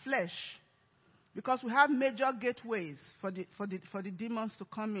with the flesh, because we have major gateways for the demons to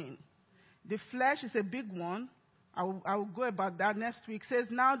come in. The flesh is a big one. I will go about that next week. It says,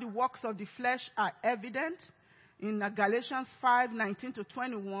 now the works of the flesh are evident. In Galatians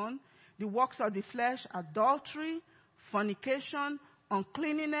 5:19-21, the works of the flesh, adultery, fornication,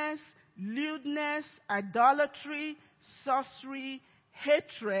 uncleanness, lewdness, idolatry, sorcery,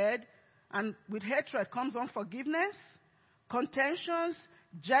 hatred, and with hatred comes unforgiveness, contentions,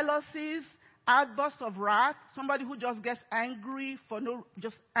 jealousies, outbursts of wrath, somebody who just gets angry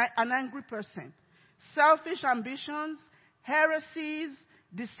just an angry person. Selfish ambitions, heresies,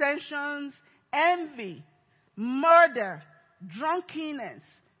 dissensions, envy, murder, drunkenness,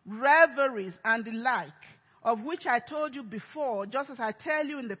 revelries, and the like, of which I told you before, just as I tell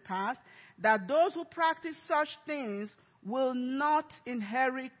you in the past, that those who practice such things will not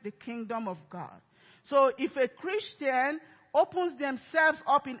inherit the kingdom of God. So if a Christian opens themselves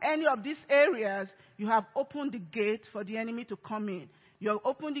up in any of these areas, you have opened the gate for the enemy to come in. You have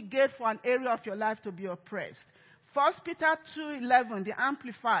opened the gate for an area of your life to be oppressed. 1 Peter 2:11, the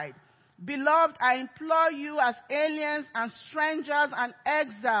Amplified. Beloved, I implore you as aliens and strangers and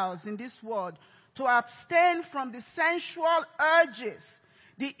exiles in this world to abstain from the sensual urges,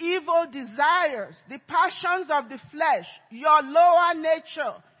 the evil desires, the passions of the flesh, your lower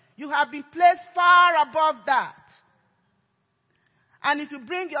nature. You have been placed far above that. And if you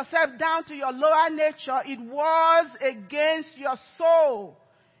bring yourself down to your lower nature, it wars against your soul.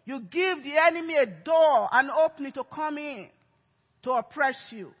 You give the enemy a door, an opening to come in, to oppress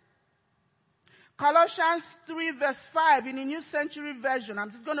you. Colossians 3:5 in the New Century Version.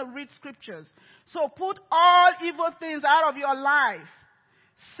 I'm just going to read scriptures. So put all evil things out of your life.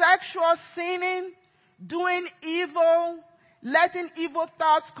 Sexual sinning, doing evil, letting evil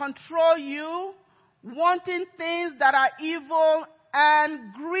thoughts control you, wanting things that are evil,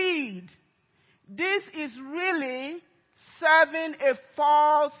 and greed. This is really serving a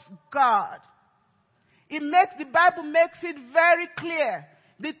false God. The Bible makes it very clear.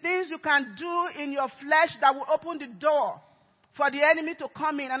 The things you can do in your flesh that will open the door for the enemy to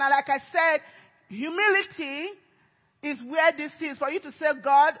come in. And like I said, humility is where this is. For you to say,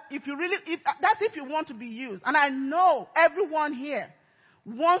 God, that's if you want to be used. And I know everyone here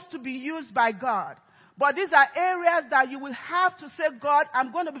wants to be used by God. But these are areas that you will have to say, God,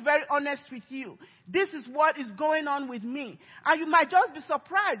 I'm going to be very honest with you. This is what is going on with me. And you might just be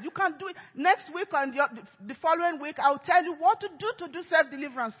surprised. You can't do it. Next week and the following week, I'll tell you what to do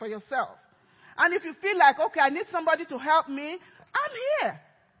self-deliverance for yourself. And if you feel like, okay, I need somebody to help me, I'm here.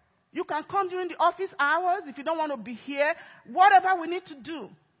 You can come during the office hours if you don't want to be here. Whatever we need to do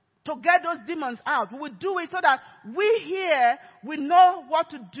to get those demons out, we will do it so that we know what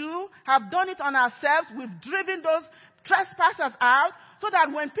to do, have done it on ourselves, we've driven those trespassers out, so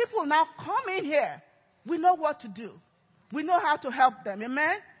that when people now come in here, we know what to do. We know how to help them.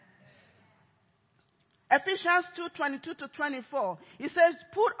 Amen? Ephesians 2:22-24. It says,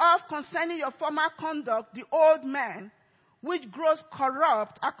 put off concerning your former conduct the old man, which grows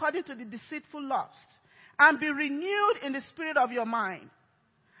corrupt according to the deceitful lust, and be renewed in the spirit of your mind.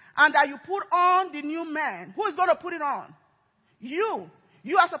 And that you put on the new man. Who is going to put it on? You.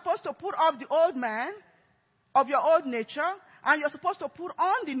 You are supposed to put off the old man of your old nature, and you're supposed to put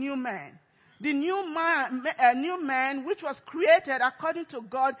on the new man. The new man which was created according to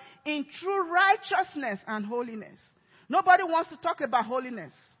God in true righteousness and holiness. Nobody wants to talk about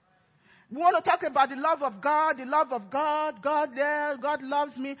holiness. We want to talk about the love of God, God there, God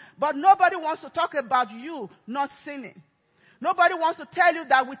loves me. But nobody wants to talk about you not sinning. Nobody wants to tell you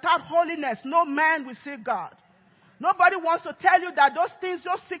that without holiness, no man will see God. Nobody wants to tell you that those things,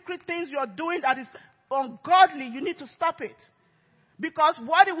 those secret things you're doing that is ungodly, you need to stop it. Because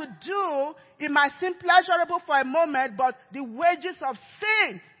what it would do, it might seem pleasurable for a moment, but the wages of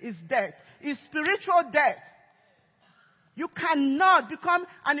sin is death. It's spiritual death. You cannot become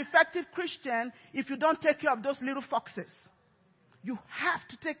an effective Christian if you don't take care of those little foxes. You have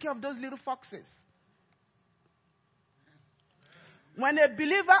to take care of those little foxes. When a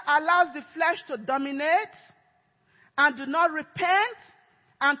believer allows the flesh to dominate and do not repent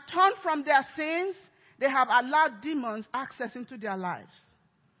and turn from their sins, they have allowed demons access into their lives.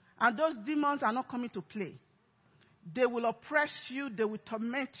 And those demons are not coming to play. They will oppress you. They will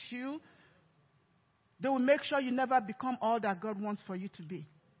torment you. They will make sure you never become all that God wants for you to be.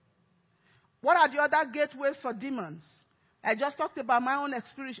 What are the other gateways for demons? I just talked about my own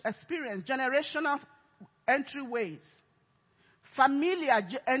experience, generational entryways, familiar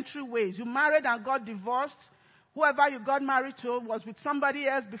entryways. You married and got divorced. Whoever you got married to was with somebody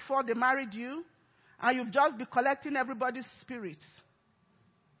else before they married you, and you've just been collecting everybody's spirits.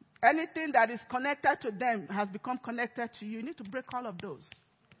 Anything that is connected to them has become connected to you. You need to break all of those.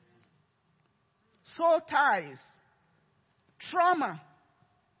 Soul ties, trauma.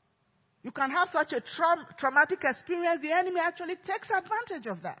 You can have such a traumatic experience, the enemy actually takes advantage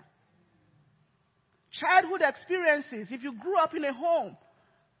of that. Childhood experiences, if you grew up in a home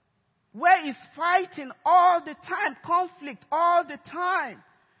where it's fighting all the time, conflict all the time,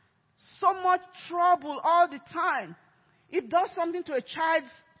 so much trouble all the time, it does something to a child's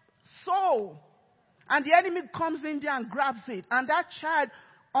soul. And the enemy comes in there and grabs it. And that child,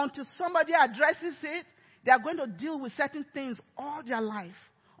 until somebody addresses it, they are going to deal with certain things all their life.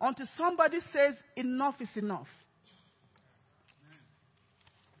 Until somebody says, enough is enough.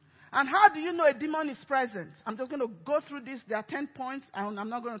 And how do you know a demon is present? I'm just going to go through this. There are 10 points. I'm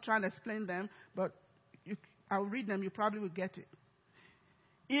not going to try and explain them, but I'll read them. You probably will get it.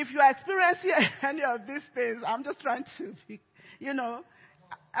 If you are experiencing any of these things, I'm just trying to,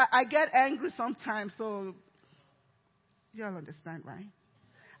 I get angry sometimes, so you all understand, right?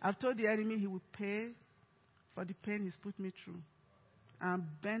 I've told the enemy he will pay for the pain he's put me through. I'm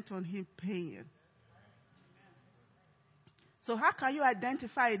bent on him paying. So how can you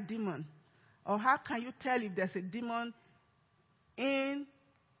identify a demon? Or how can you tell if there's a demon in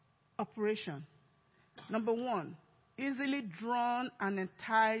operation? Number one, easily drawn and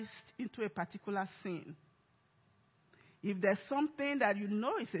enticed into a particular sin. If there's something that you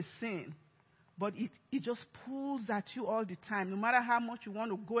know is a sin, but it just pulls at you all the time, no matter how much you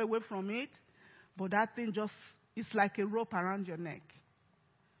want to go away from it, but that thing just, it's like a rope around your neck.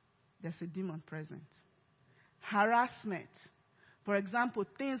 There's a demon present. Harassment. For example,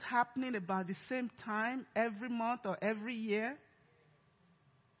 things happening about the same time every month or every year.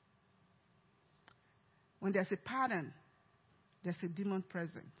 When there's a pattern, there's a demon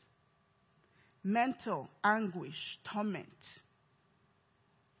present. Mental anguish, torment,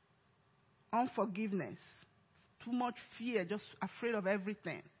 unforgiveness, too much fear, just afraid of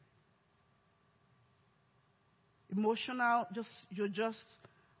everything. Emotional, you're just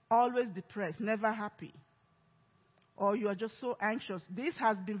always depressed, never happy. Or you are just so anxious. This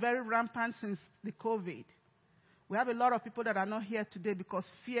has been very rampant since the COVID. We have a lot of people that are not here today because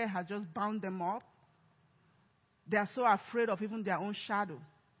fear has just bound them up. They are so afraid of even their own shadow.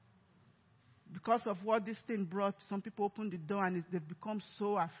 Because of what this thing brought, some people opened the door and they've become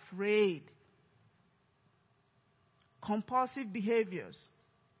so afraid. Compulsive behaviors.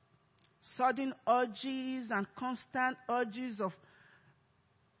 Sudden urges and constant urges of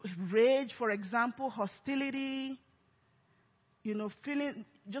rage, for example, hostility. Feeling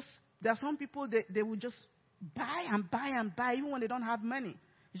just, there are some people they will just buy and buy and buy even when they don't have money.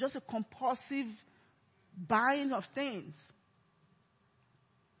 It's just a compulsive buying of things.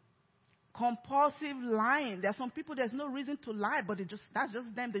 Compulsive lying. There are some people there's no reason to lie, but that's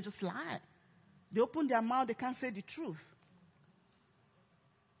just them, they just lie. They open their mouth, they can't say the truth.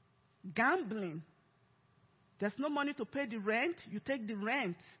 Gambling. There's no money to pay the rent, you take the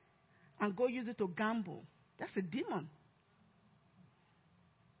rent and go use it to gamble. That's a demon.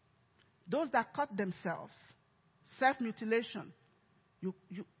 Those that cut themselves, self-mutilation,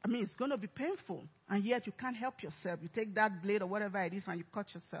 it's going to be painful, and yet you can't help yourself. You take that blade or whatever it is and you cut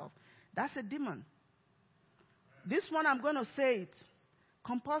yourself. That's a demon. This one, I'm going to say it.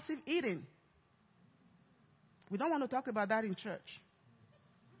 Compulsive eating. We don't want to talk about that in church.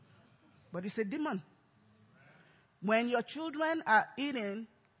 But it's a demon. When your children are eating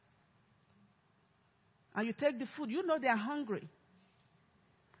and you take the food, you know they are hungry.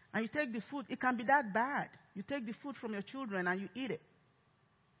 And you take the food, it can be that bad. You take the food from your children and you eat it.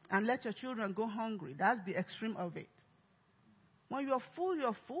 And let your children go hungry. That's the extreme of it. When you're full,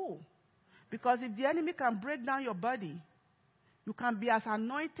 you're full. Because if the enemy can break down your body, you can be as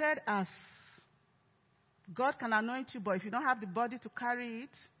anointed as God can anoint you, but if you don't have the body to carry it,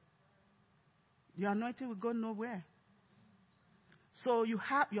 your anointing will go nowhere. So you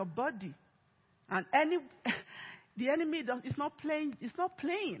have your body. And the enemy is not playing. It's not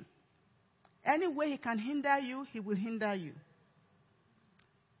playing. Any way he can hinder you, he will hinder you.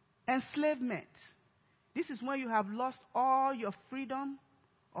 Enslavement. This is when you have lost all your freedom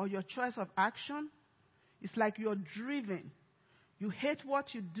or your choice of action. It's like you're driven. You hate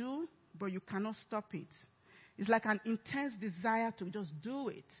what you do, but you cannot stop it. It's like an intense desire to just do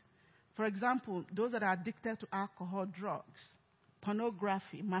it. For example, those that are addicted to alcohol, drugs,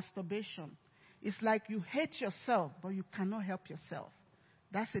 pornography, masturbation. It's like you hate yourself, but you cannot help yourself.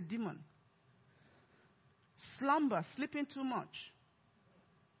 That's a demon. Slumber, sleeping too much.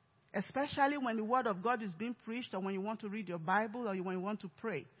 Especially when the word of God is being preached, or when you want to read your Bible, or when you want to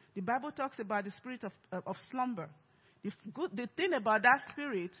pray. The Bible talks about the spirit of slumber. The thing about that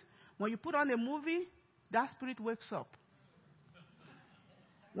spirit, when you put on a movie, that spirit wakes up.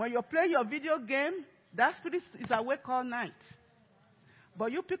 When you play your video game, that spirit is awake all night.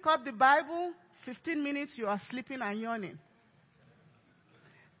 But you pick up the Bible, 15 minutes you are sleeping and yawning.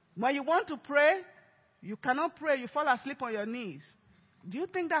 When you want to pray, you cannot pray, you fall asleep on your knees. Do you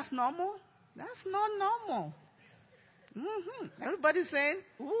think that's normal? That's not normal. Everybody's saying,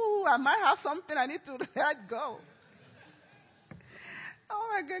 ooh, I might have something I need to let go. Oh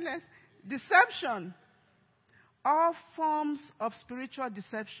my goodness. Deception. All forms of spiritual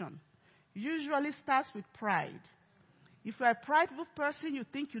deception usually starts with pride. If you're a prideful person, you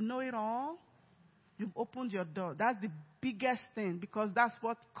think you know it all, you've opened your door. That's the biggest thing, because that's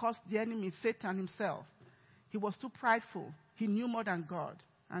what caused the enemy, Satan himself. He was too prideful. He knew more than God.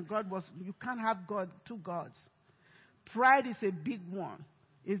 And you can't have two gods. Pride is a big one.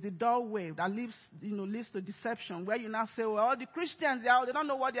 It's the doorway that leads to deception, where you now say, well, all the Christians, they don't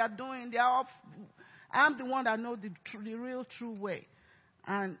know what they are doing. I'm the one that knows the real true way.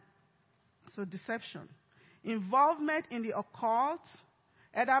 And so deception. Involvement in the occult,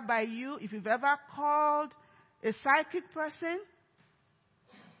 either by you, if you've ever called a psychic person,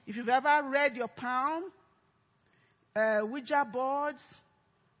 if you've ever read your palm, Ouija boards,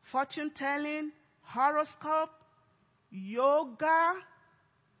 fortune telling, horoscope, yoga.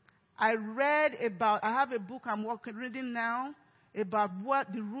 I have a book I'm reading now about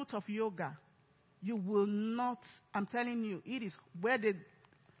what the root of yoga. You will not, I'm telling you, it is where the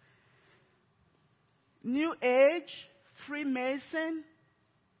New Age, Freemason,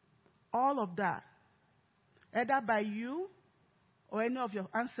 all of that, either by you or any of your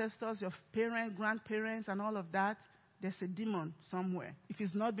ancestors, your parents, grandparents, and all of that, there's a demon somewhere, if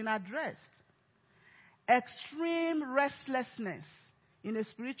it's not been addressed. Extreme restlessness in a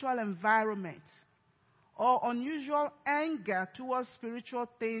spiritual environment, or unusual anger towards spiritual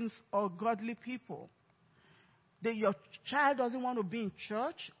things or godly people. Your child doesn't want to be in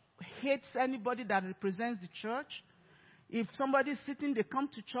church, hates anybody that represents the church. If somebody's sitting, they come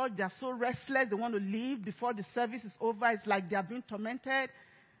to church, they're so restless, they want to leave before the service is over. It's like they're being tormented.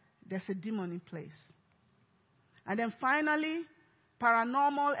 There's a demon in place. And then finally,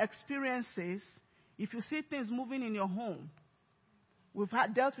 paranormal experiences. If you see things moving in your home. We've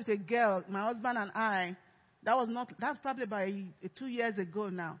dealt with a girl, my husband and I, that's probably about 2 years ago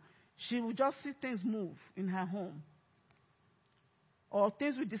now. She would just see things move in her home. Or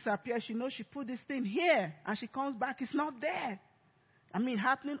things will disappear. She knows she put this thing here, and she comes back, it's not there.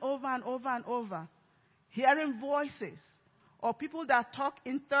 Happening over and over and over. Hearing voices. Or people that talk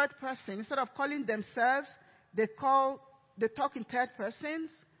in third person. Instead of calling themselves, they talk in third persons.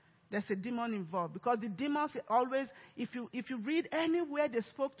 There's a demon involved. Because the demons are always, if you read anywhere they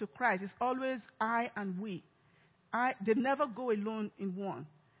spoke to Christ, it's always I and we. They never go alone in one.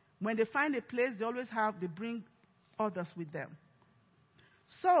 When they find a place, they bring others with them.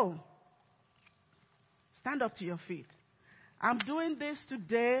 So, stand up to your feet. I'm doing this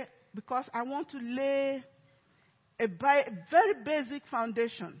today because I want to lay a very basic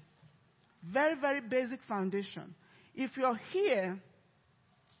foundation Very, very basic foundation. If you're here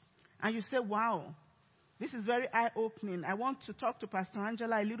and you say, wow, this is very eye-opening. I want to talk to Pastor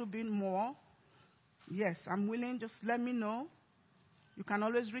Angela a little bit more. Yes, I'm willing. Just let me know. You can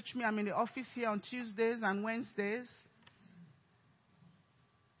always reach me. I'm in the office here on Tuesdays and Wednesdays.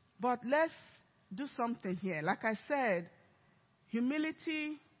 But let's do something here. Like I said,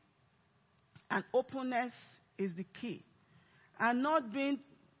 humility and openness is the key. And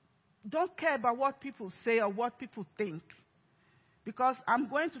don't care about what people say or what people think. Because I'm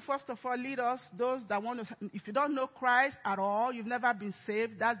going to first of all lead us, those that want to, if you don't know Christ at all, you've never been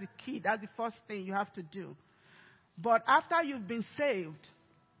saved, that's the key. That's the first thing you have to do. But after you've been saved,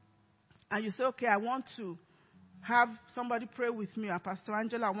 and you say, okay, I want to have somebody pray with me, or Pastor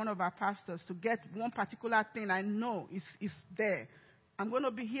Angela, one of our pastors, to get one particular thing I know is there. I'm going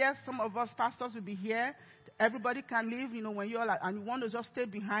to be here. Some of us pastors will be here. Everybody can leave, when you're like, and you want to just stay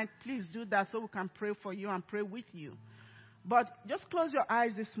behind, please do that so we can pray for you and pray with you. But just close your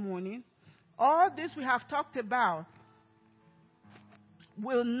eyes this morning. All this we have talked about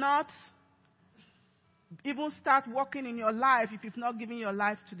will not even start working in your life if you've not given your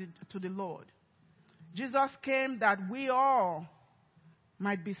life to the Lord. Jesus came that we all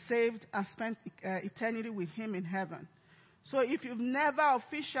might be saved and spend eternity with Him in heaven. So if you've never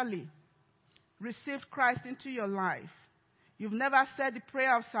officially received Christ into your life, you've never said the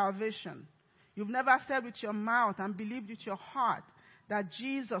prayer of salvation, you've never said with your mouth and believed with your heart that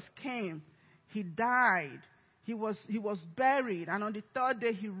Jesus came, He died, He was buried, and on the third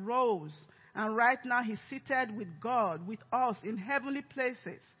day He rose, and right now He's seated with God, with us in heavenly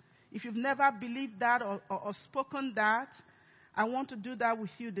places. If you've never believed that or spoken that, I want to do that with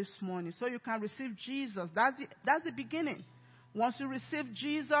you this morning so you can receive Jesus. That's the beginning. Once you receive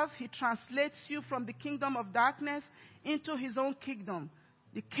Jesus, He translates you from the kingdom of darkness into His own kingdom,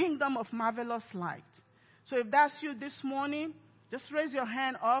 the kingdom of marvelous light. So if that's you this morning, just raise your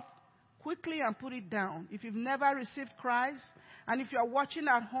hand up quickly and put it down. If you've never received Christ, and if you're watching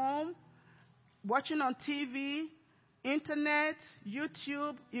at home, watching on TV, internet,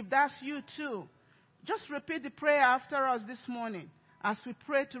 YouTube, if that's you too, just repeat the prayer after us this morning as we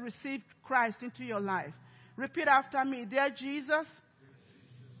pray to receive Christ into your life. Repeat after me. Dear Jesus,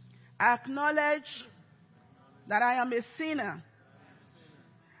 I acknowledge that I am a sinner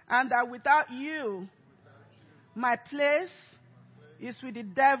and that without you, my place is with the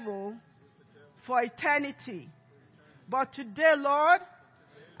devil for eternity. But today, Lord,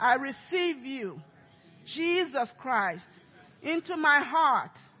 I receive you, Jesus Christ, into my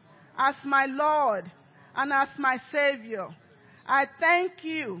heart as my Lord and as my Savior. I thank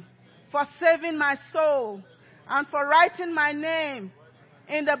you for saving my soul and for writing my name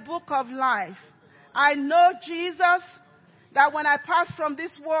in the book of life. I know, Jesus, that when I pass from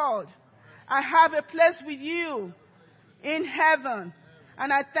this world, I have a place with you in heaven.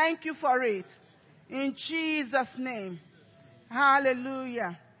 And I thank you for it. In Jesus' name.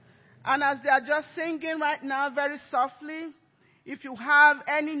 Hallelujah. And as they are just singing right now very softly, if you have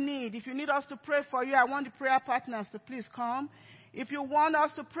any need, if you need us to pray for you, I want the prayer partners to please come. If you want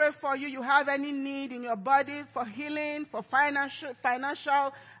us to pray for you, you have any need in your body for healing, for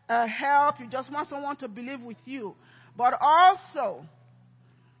financial help, you just want someone to believe with you. But also,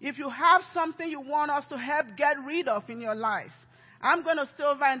 if you have something you want us to help get rid of in your life, I'm going to stay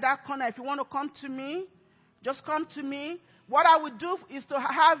over in that corner. If you want to come to me, just come to me. What I would do is to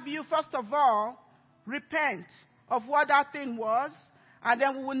have you, first of all, repent of what that thing was, and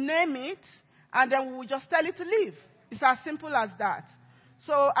then we will name it, and then we will just tell it to leave. It's as simple as that.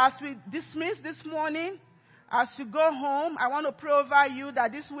 So as we dismiss this morning, as you go home, I want to pray over you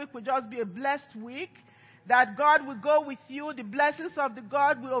that this week will just be a blessed week, that God will go with you, the blessings of the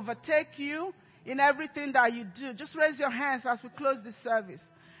God will overtake you in everything that you do. Just raise your hands as we close this service.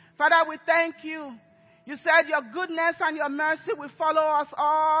 Father, we thank you. You said your goodness and your mercy will follow us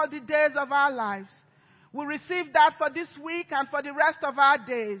all the days of our lives. We receive that for this week and for the rest of our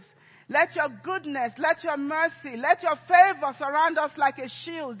days. Let your goodness, let your mercy, let your favor surround us like a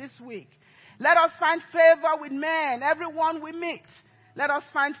shield this week. Let us find favor with men, everyone we meet. Let us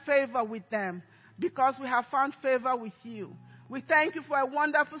find favor with them because we have found favor with you. We thank you for a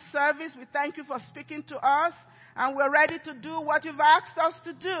wonderful service. We thank you for speaking to us. And we're ready to do what you've asked us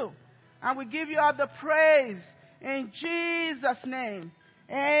to do. And we give you all the praise in Jesus' name.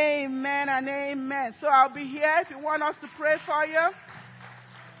 Amen and amen. So I'll be here if you want us to pray for you.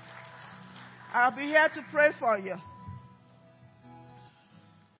 I'll be here to pray for you.